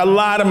heart, because I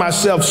lie to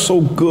myself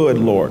so good,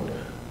 Lord.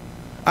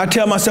 I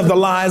tell myself the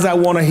lies I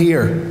want to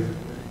hear.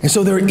 And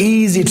so they're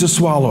easy to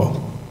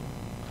swallow.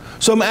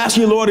 So I'm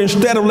asking you, Lord,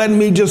 instead of letting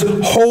me just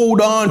hold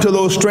on to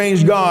those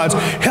strange gods,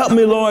 help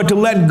me, Lord, to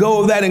let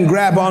go of that and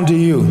grab onto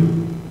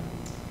you.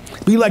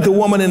 Be like the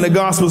woman in the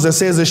Gospels that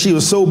says that she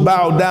was so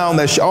bowed down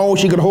that all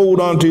she could hold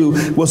on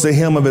to was the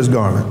hem of his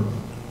garment.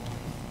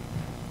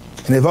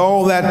 And if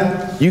all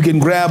that you can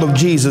grab of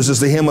Jesus is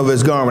the hem of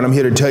his garment, I'm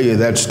here to tell you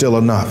that's still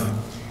enough.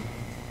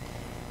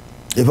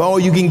 If all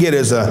you can get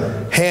is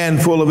a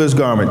handful of his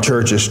garment,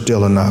 church, is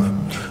still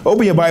enough.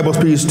 Open your Bibles,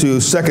 please,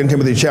 to 2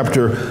 Timothy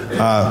chapter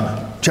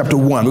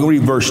 1. We're going to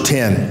read verse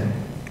 10.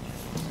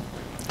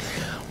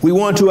 We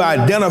want to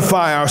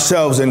identify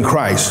ourselves in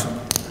Christ.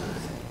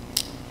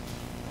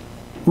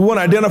 We want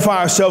to identify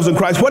ourselves in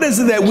Christ. What is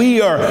it that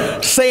we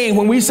are saying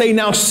when we say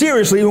now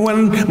seriously?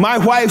 When my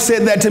wife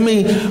said that to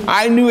me,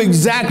 I knew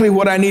exactly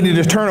what I needed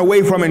to turn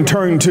away from and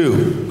turn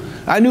to.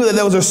 I knew that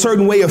there was a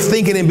certain way of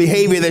thinking and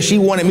behavior that she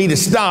wanted me to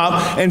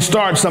stop and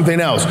start something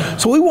else.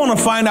 So we want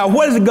to find out,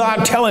 what is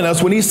God telling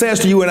us when he says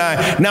to you and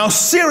I, now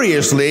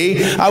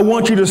seriously, I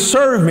want you to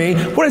serve me.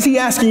 What is he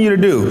asking you to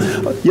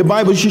do? Your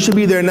Bibles, you should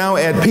be there now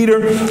at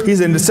Peter.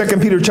 He's in the 2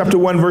 Peter chapter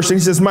 1 verse, and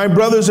he says, my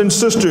brothers and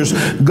sisters,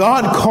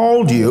 God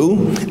called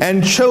you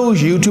and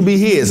chose you to be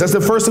his. That's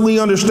the first thing we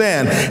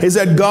understand, is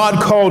that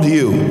God called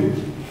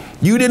you.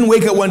 You didn't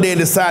wake up one day and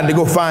decide to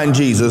go find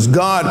Jesus.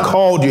 God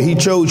called you. He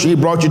chose you. He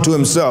brought you to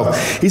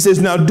himself. He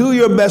says, now do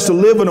your best to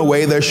live in a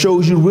way that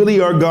shows you really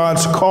are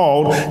God's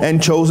called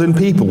and chosen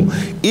people.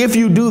 If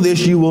you do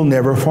this, you will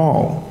never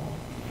fall.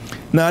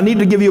 Now, I need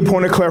to give you a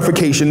point of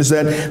clarification, is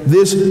that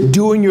this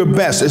doing your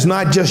best is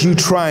not just you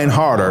trying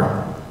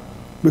harder,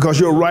 because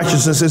your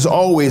righteousness is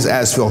always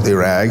as filthy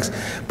rags,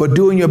 but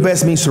doing your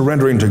best means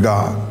surrendering to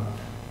God.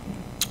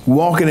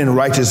 Walking in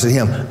righteousness to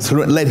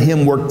him, let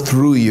him work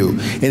through you.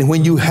 And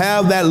when you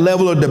have that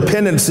level of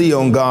dependency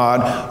on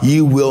God,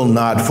 you will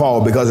not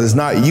fall, because it's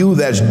not you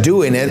that's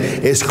doing it,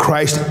 it's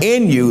Christ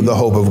in you, the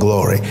hope of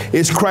glory.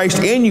 It's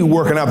Christ in you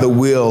working out the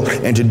will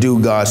and to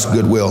do God's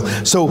good will.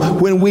 So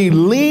when we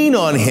lean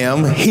on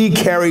him, he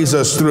carries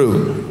us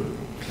through.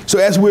 So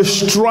as we're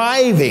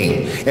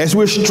striving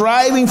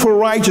for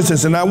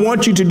righteousness, and I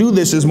want you to do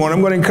this morning,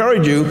 I'm going to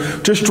encourage you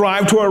to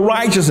strive toward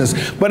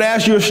righteousness. But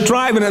as you're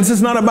striving, this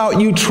is not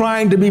about you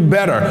trying to be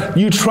better,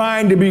 you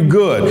trying to be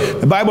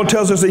good. The Bible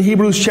tells us in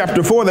Hebrews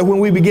chapter 4 that when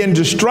we begin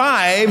to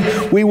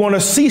strive, we want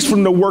to cease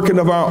from the working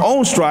of our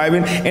own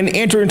striving and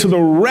enter into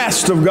the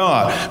rest of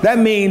God. That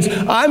means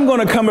I'm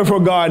going to come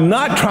before God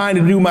not trying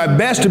to do my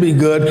best to be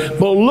good,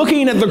 but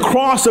looking at the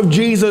cross of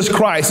Jesus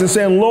Christ and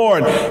saying,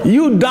 Lord,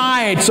 you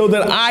died so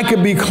that I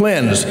could be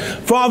cleansed.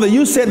 Father,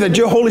 you said that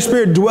your Holy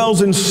Spirit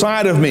dwells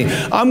inside of me.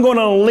 I'm going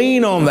to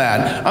lean on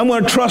that. I'm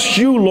going to trust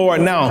you,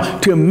 Lord, now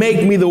to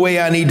make me the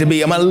way I need to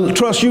be. I'm going to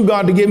trust you,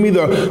 God, to give me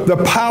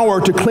the power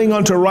to cling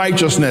unto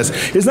righteousness.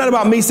 It's not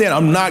about me saying,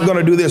 I'm not going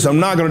to do this, I'm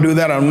not going to do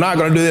that, I'm not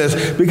going to do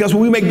this, because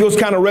when we make those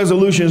kind of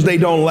resolutions, they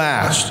don't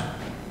last.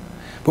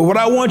 But what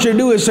I want you to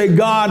do is say,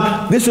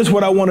 God, this is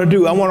what I want to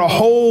do. I want to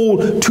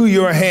hold to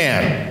your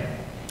hand.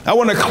 I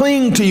want to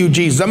cling to you,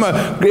 Jesus.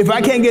 If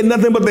I can't get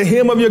nothing but the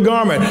hem of your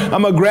garment,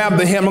 I'm going to grab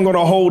the hem. I'm going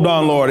to hold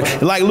on, Lord.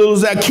 Like little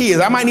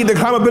Zacchaeus, I might need to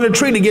climb up in a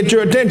tree to get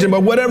your attention,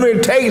 but whatever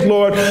it takes,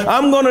 Lord,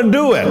 I'm going to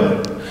do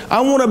it. I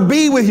want to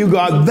be with you,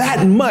 God,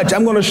 that much.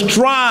 I'm going to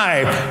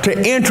strive to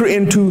enter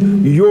into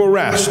your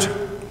rest.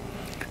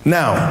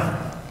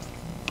 Now,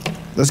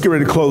 let's get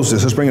ready to close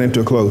this. Let's bring it into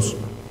a close.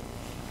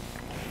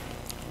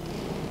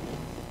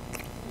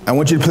 I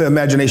want you to play an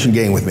imagination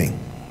game with me.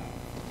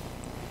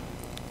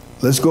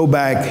 Let's go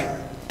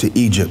back to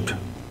Egypt.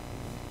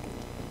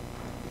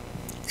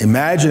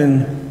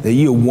 Imagine that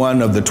you're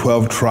one of the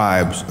 12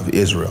 tribes of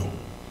Israel.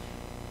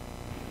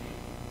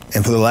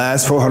 And for the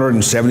last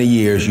 470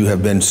 years, you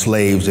have been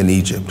slaves in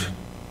Egypt.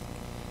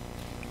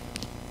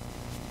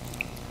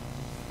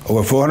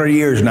 Over 400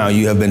 years now,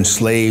 you have been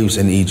slaves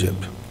in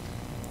Egypt.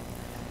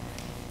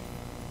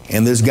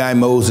 And this guy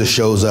Moses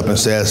shows up and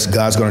says,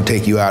 God's going to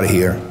take you out of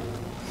here.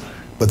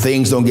 But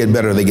things don't get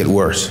better, they get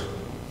worse.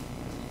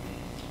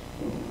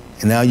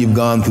 And now you've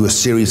gone through a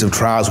series of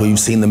trials where you've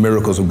seen the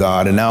miracles of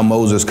God. And now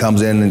Moses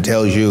comes in and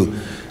tells you,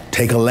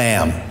 take a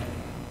lamb.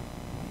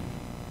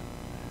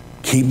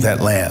 Keep that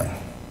lamb.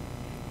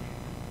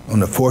 On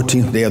the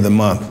 14th day of the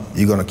month,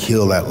 you're going to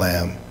kill that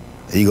lamb.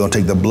 And you're going to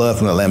take the blood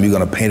from that lamb. You're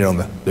going to paint it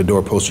on the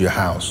doorpost of your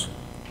house.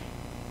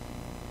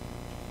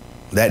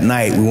 That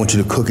night, we want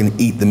you to cook and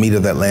eat the meat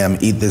of that lamb.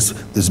 Eat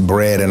this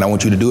bread. And I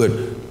want you to do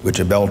it with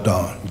your belt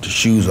on, with your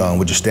shoes on,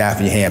 with your staff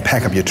in your hand.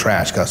 Pack up your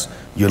trash because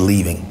you're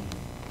leaving.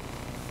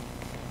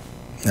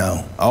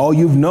 Now, all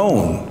you've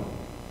known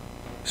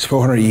is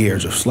 400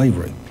 years of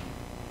slavery.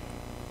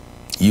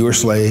 You were a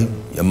slave,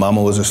 your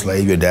mama was a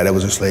slave, your daddy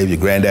was a slave, your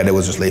granddaddy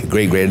was a slave, your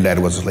great-granddaddy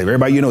was a slave.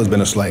 Everybody you know has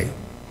been a slave.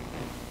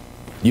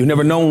 You've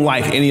never known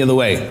life any other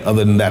way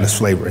other than that of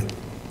slavery.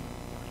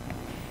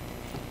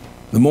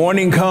 The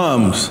morning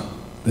comes,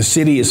 the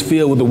city is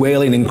filled with the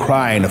wailing and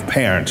crying of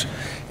parents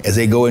as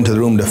they go into the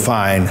room to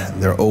find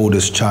their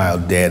oldest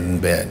child dead in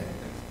bed.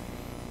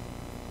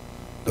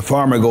 The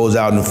farmer goes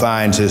out and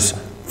finds his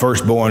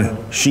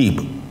firstborn sheep,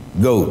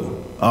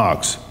 goat,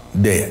 ox,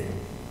 dead.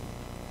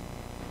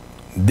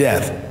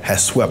 Death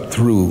has swept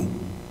through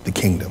the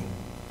kingdom,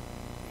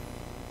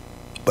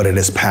 but it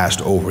has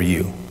passed over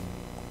you.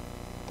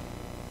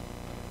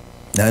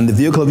 Now, in the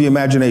vehicle of your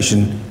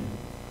imagination,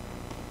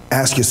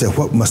 ask yourself,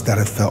 what must that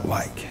have felt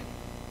like?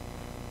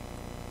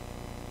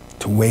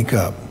 To wake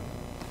up,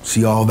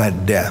 see all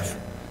that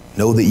death,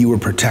 know that you were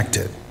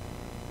protected,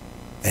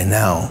 and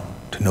now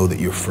to know that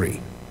you're free.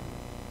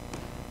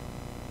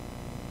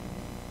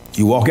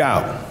 You walk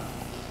out.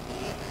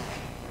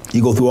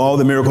 You go through all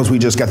the miracles we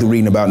just got through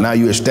reading about. Now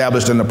you're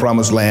established in the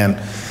promised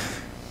land.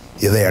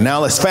 You're there. Now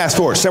let's fast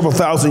forward several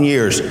thousand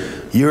years.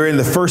 You're in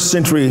the first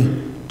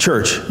century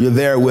church. You're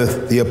there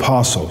with the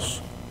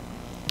apostles.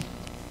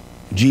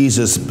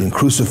 Jesus has been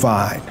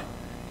crucified.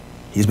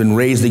 He's been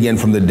raised again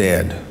from the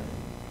dead.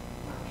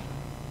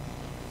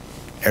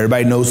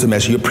 Everybody knows the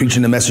message. You're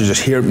preaching the message,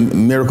 just hear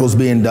miracles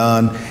being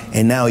done,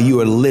 and now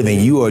you are living.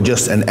 You are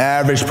just an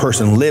average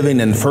person living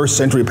in first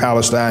century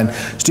Palestine,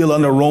 still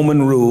under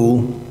Roman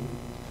rule.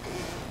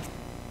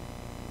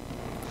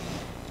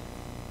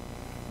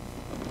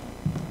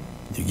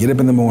 You get up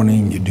in the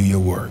morning, you do your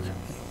work.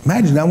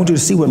 Imagine, I want you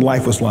to see what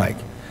life was like.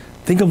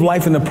 Think of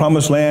life in the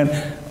Promised Land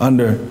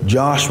under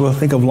Joshua.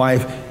 Think of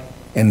life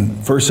in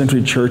first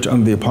century church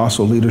under the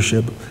apostle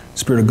leadership,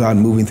 Spirit of God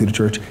moving through the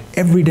church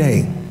every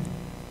day.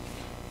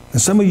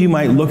 And some of you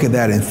might look at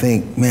that and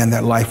think, man,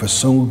 that life is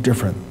so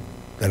different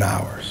than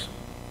ours.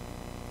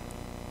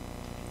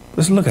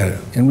 Let's look at it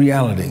in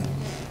reality.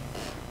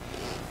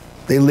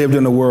 They lived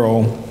in a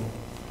world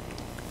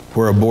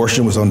where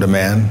abortion was on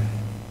demand.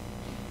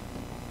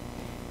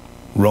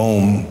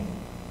 Rome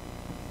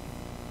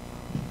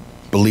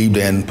believed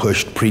in,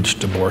 pushed,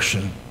 preached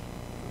abortion.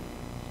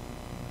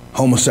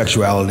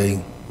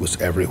 Homosexuality was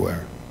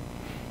everywhere.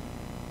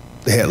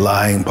 They had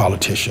lying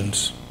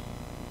politicians,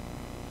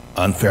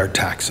 unfair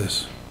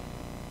taxes.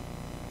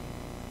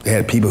 They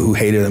had people who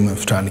hated them and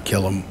was trying to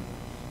kill them.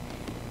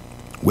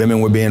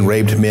 Women were being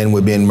raped, men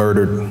were being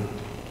murdered,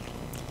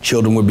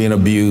 children were being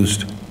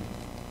abused.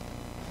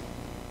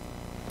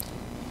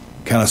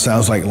 Kind of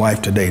sounds like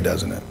life today,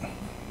 doesn't it?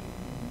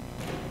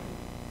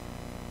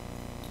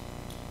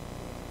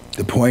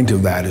 The point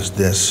of that is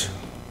this,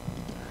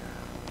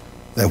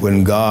 that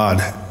when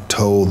God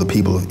told the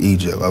people of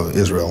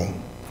Israel,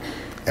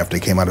 after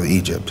they came out of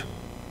Egypt,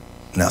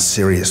 now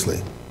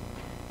seriously,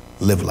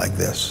 live like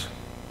this.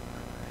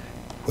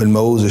 When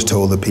Moses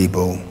told the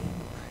people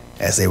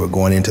as they were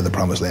going into the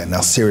Promised Land,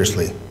 now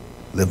seriously,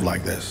 live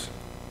like this.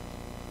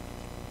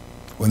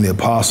 When the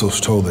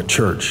apostles told the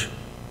church,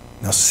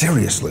 now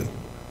seriously,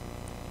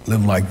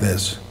 live like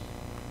this.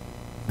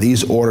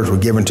 These orders were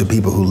given to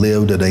people who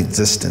lived an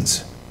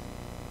existence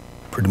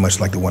pretty much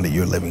like the one that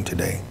you're living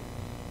today.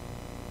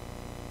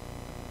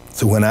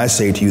 So when I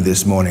say to you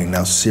this morning,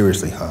 now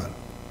seriously, hon,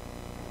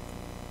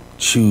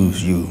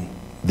 choose you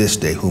this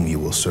day whom you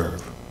will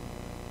serve.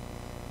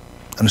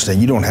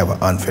 Understand, you don't have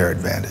an unfair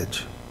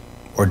advantage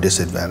or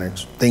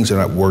disadvantage. Things are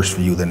not worse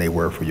for you than they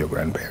were for your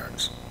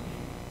grandparents.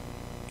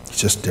 It's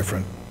just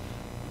different.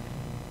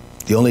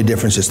 The only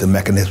difference is the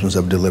mechanisms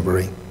of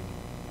delivery.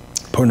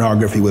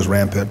 Pornography was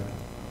rampant.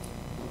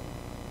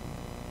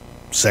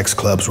 Sex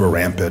clubs were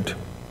rampant.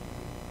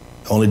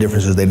 The only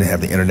difference is they didn't have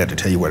the internet to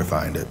tell you where to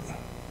find it.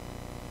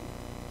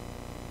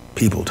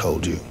 People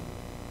told you.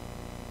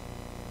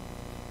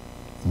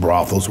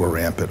 Brothels were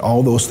rampant.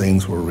 All those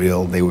things were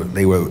real. They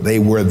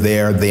were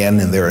there then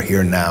and they're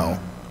here now.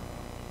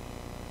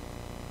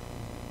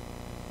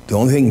 The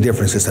only thing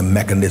different is the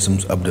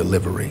mechanisms of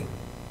delivery.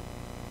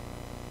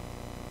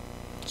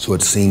 So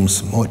it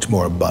seems much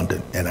more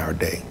abundant in our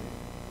day.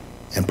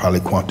 And probably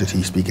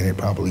quantity speaking, it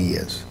probably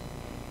is.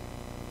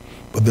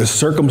 But the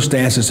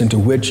circumstances into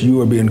which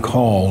you are being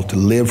called to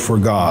live for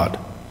God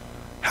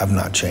have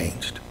not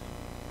changed.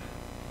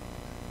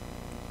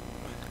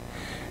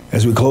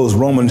 As we close,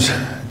 Romans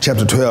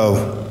chapter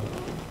 12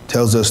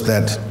 tells us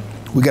that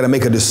we got to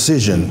make a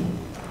decision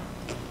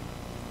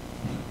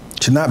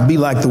to not be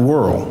like the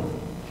world.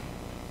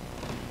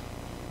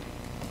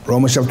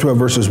 Romans chapter 12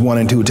 verses 1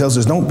 and 2 tells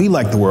us don't be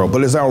like the world,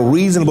 but it's our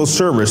reasonable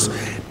service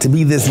to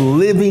be this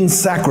living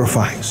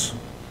sacrifice.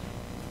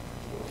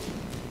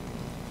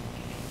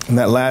 And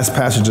that last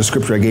passage of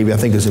scripture I gave you, I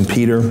think is in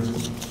Peter.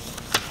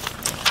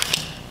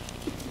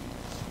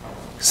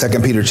 2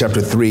 Peter chapter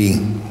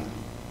 3.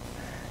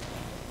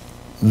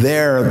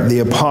 There, the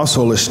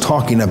apostle is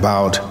talking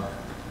about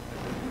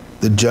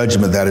the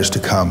judgment that is to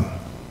come.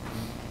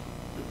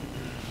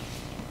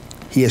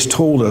 He has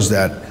told us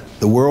that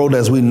the world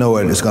as we know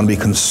it is going to be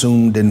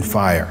consumed in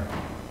fire.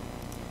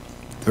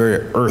 The very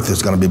earth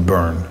is going to be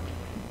burned.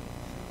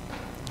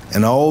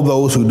 And all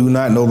those who do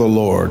not know the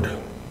Lord,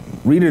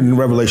 read it in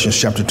Revelation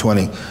chapter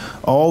 20,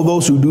 all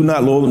those who do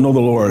not know the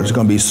Lord is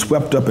going to be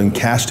swept up and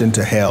cast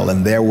into hell,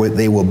 and there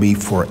they will be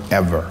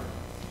forever.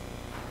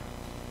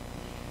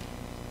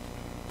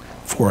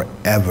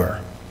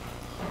 Forever.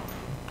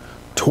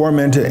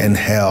 Tormented in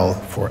hell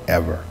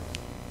forever.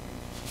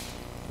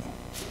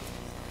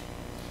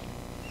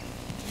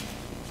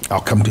 I'll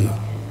come to you.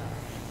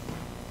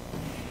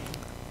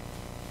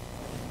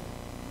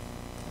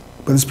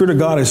 But the Spirit of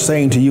God is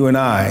saying to you and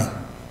I,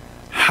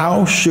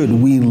 how should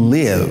we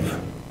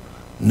live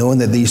knowing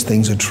that these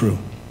things are true?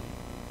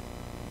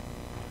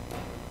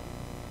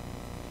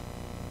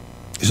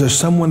 Is there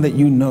someone that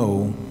you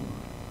know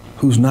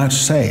who's not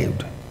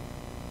saved?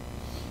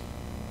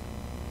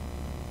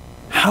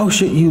 How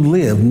should you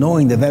live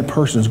knowing that that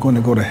person is going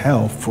to go to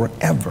hell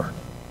forever?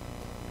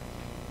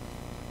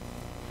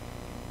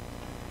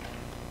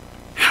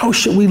 How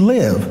should we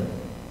live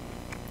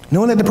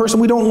knowing that the person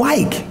we don't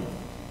like,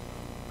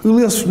 who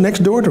lives next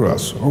door to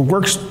us or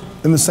works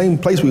in the same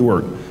place we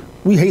work,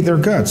 we hate their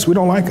guts, we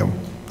don't like them,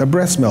 their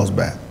breath smells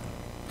bad?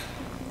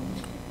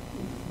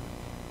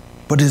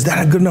 But is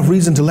that a good enough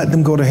reason to let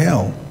them go to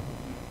hell?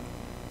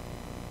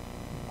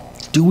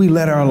 Do we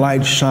let our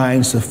light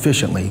shine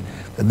sufficiently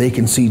that they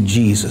can see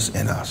Jesus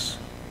in us?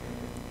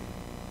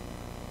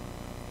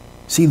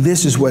 See,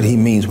 this is what he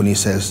means when he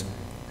says,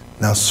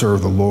 now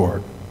serve the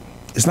Lord.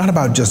 It's not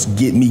about just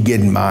me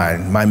getting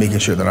mine making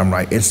sure that I'm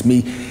right. It's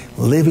me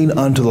living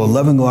unto the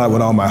loving God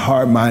with all my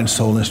heart, mind,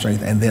 soul, and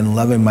strength, and then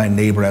loving my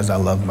neighbor as I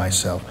love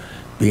myself,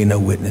 being a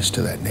witness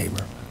to that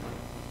neighbor.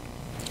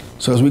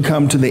 So as we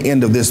come to the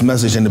end of this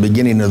message in the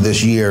beginning of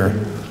this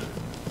year,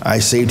 I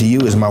say to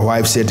you, as my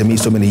wife said to me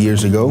so many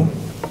years ago,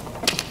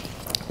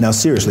 now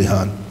seriously,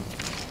 hon.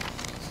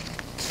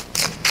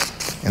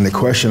 And the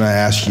question I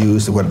ask you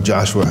is what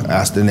Joshua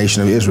asked the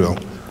nation of Israel,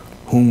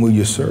 whom will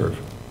you serve?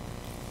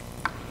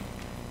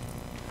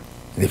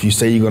 And if you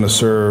say you're going to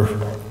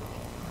serve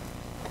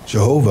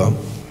Jehovah,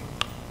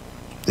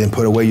 then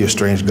put away your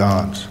strange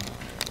gods.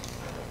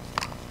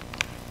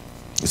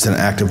 It's an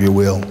act of your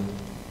will.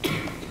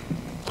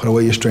 Put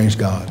away your strange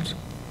gods.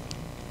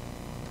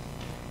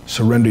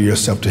 Surrender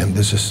yourself to him.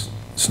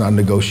 It's not a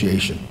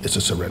negotiation, it's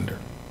a surrender.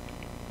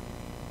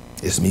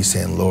 It's me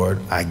saying, Lord,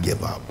 I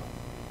give up.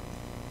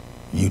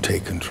 You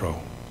take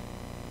control.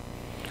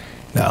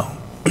 Now,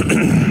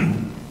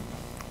 I'm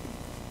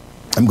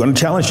going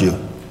to challenge you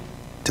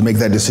to make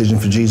that decision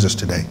for Jesus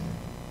today.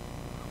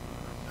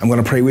 I'm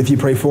going to pray with you,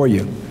 pray for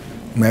you. I'm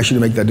going to ask you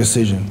to make that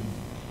decision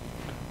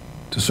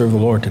to serve the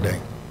Lord today.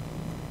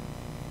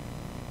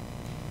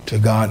 To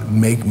God,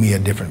 make me a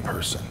different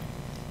person.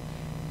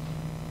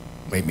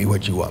 Make me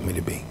what you want me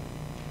to be.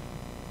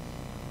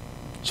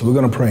 So we're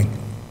going to pray.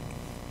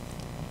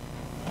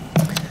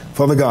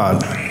 Father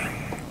God,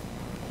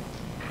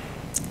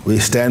 we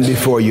stand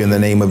before you in the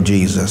name of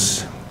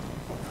Jesus.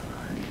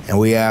 And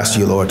we ask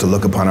you, Lord, to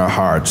look upon our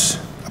hearts,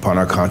 upon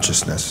our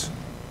consciousness.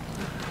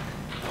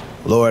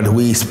 Lord,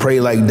 we pray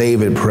like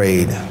David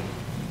prayed.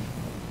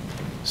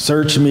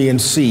 Search me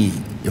and see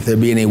if there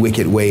be any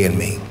wicked way in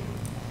me,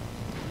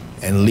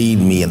 and lead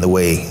me in the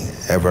way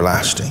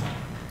everlasting.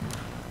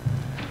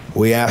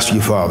 We ask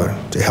you, Father,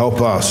 to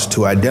help us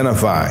to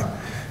identify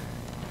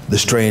the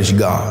strange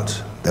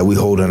gods that we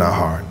hold in our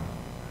heart.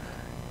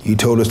 You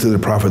told us through the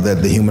prophet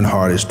that the human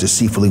heart is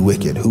deceitfully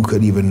wicked. Who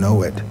could even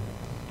know it?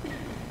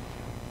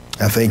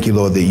 I thank you,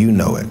 Lord, that you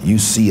know it. You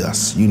see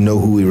us. You know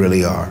who we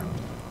really are.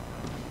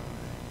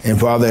 And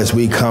Father, as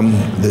we come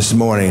this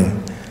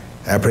morning,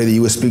 I pray that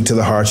you would speak to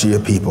the hearts of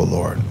your people,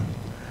 Lord.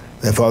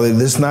 That, Father,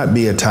 this not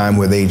be a time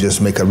where they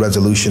just make a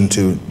resolution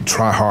to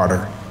try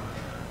harder.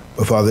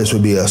 But, Father, this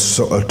would be a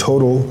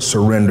total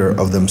surrender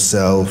of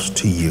themselves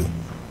to you.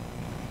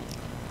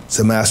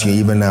 So I'm asking you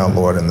even now,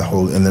 Lord, in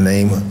the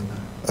name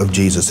of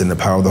Jesus, in the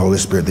power of the Holy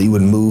Spirit, that you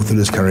would move through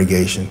this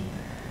congregation.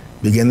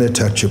 Begin to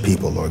touch your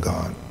people, Lord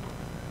God.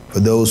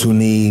 For those who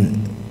need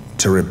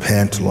to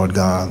repent, Lord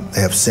God, they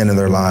have sin in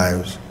their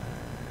lives.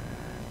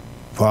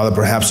 Father,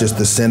 perhaps just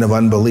the sin of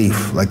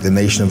unbelief, like the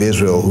nation of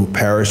Israel who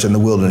perished in the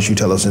wilderness. You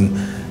tell us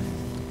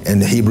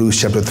in Hebrews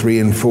chapter 3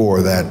 and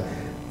 4 that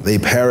they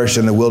perished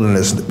in the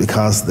wilderness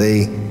because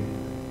they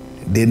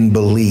didn't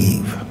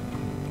believe.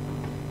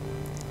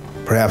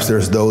 Perhaps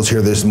there's those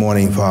here this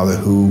morning, Father,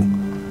 who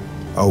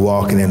are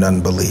walking in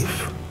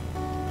unbelief.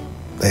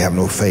 They have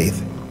no faith.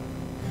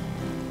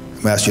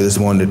 I'm asking you this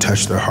morning to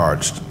touch their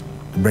hearts,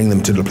 to bring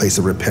them to the place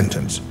of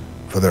repentance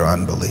for their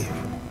unbelief.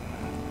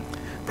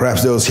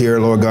 Perhaps those here,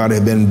 Lord God,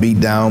 have been beat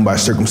down by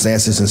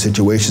circumstances and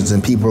situations,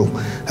 and people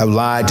have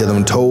lied to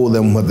them, told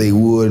them what they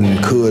would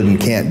and could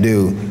and can't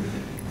do,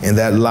 and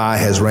that lie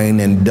has reigned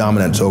in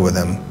dominance over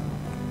them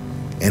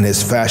and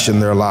has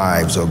fashioned their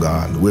lives, oh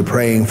God. We're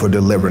praying for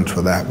deliverance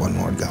for that one,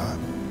 Lord God.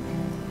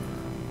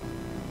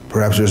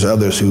 Perhaps there's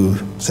others who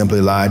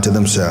simply lied to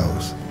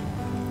themselves.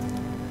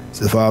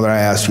 So, Father, I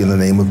ask you in the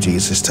name of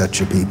Jesus, touch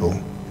your people.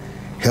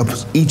 Help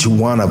each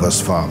one of us,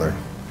 Father,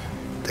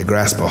 to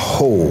grasp a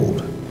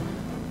hold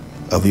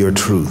of your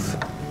truth,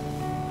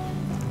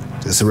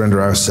 to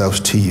surrender ourselves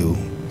to you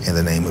in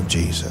the name of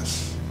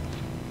Jesus.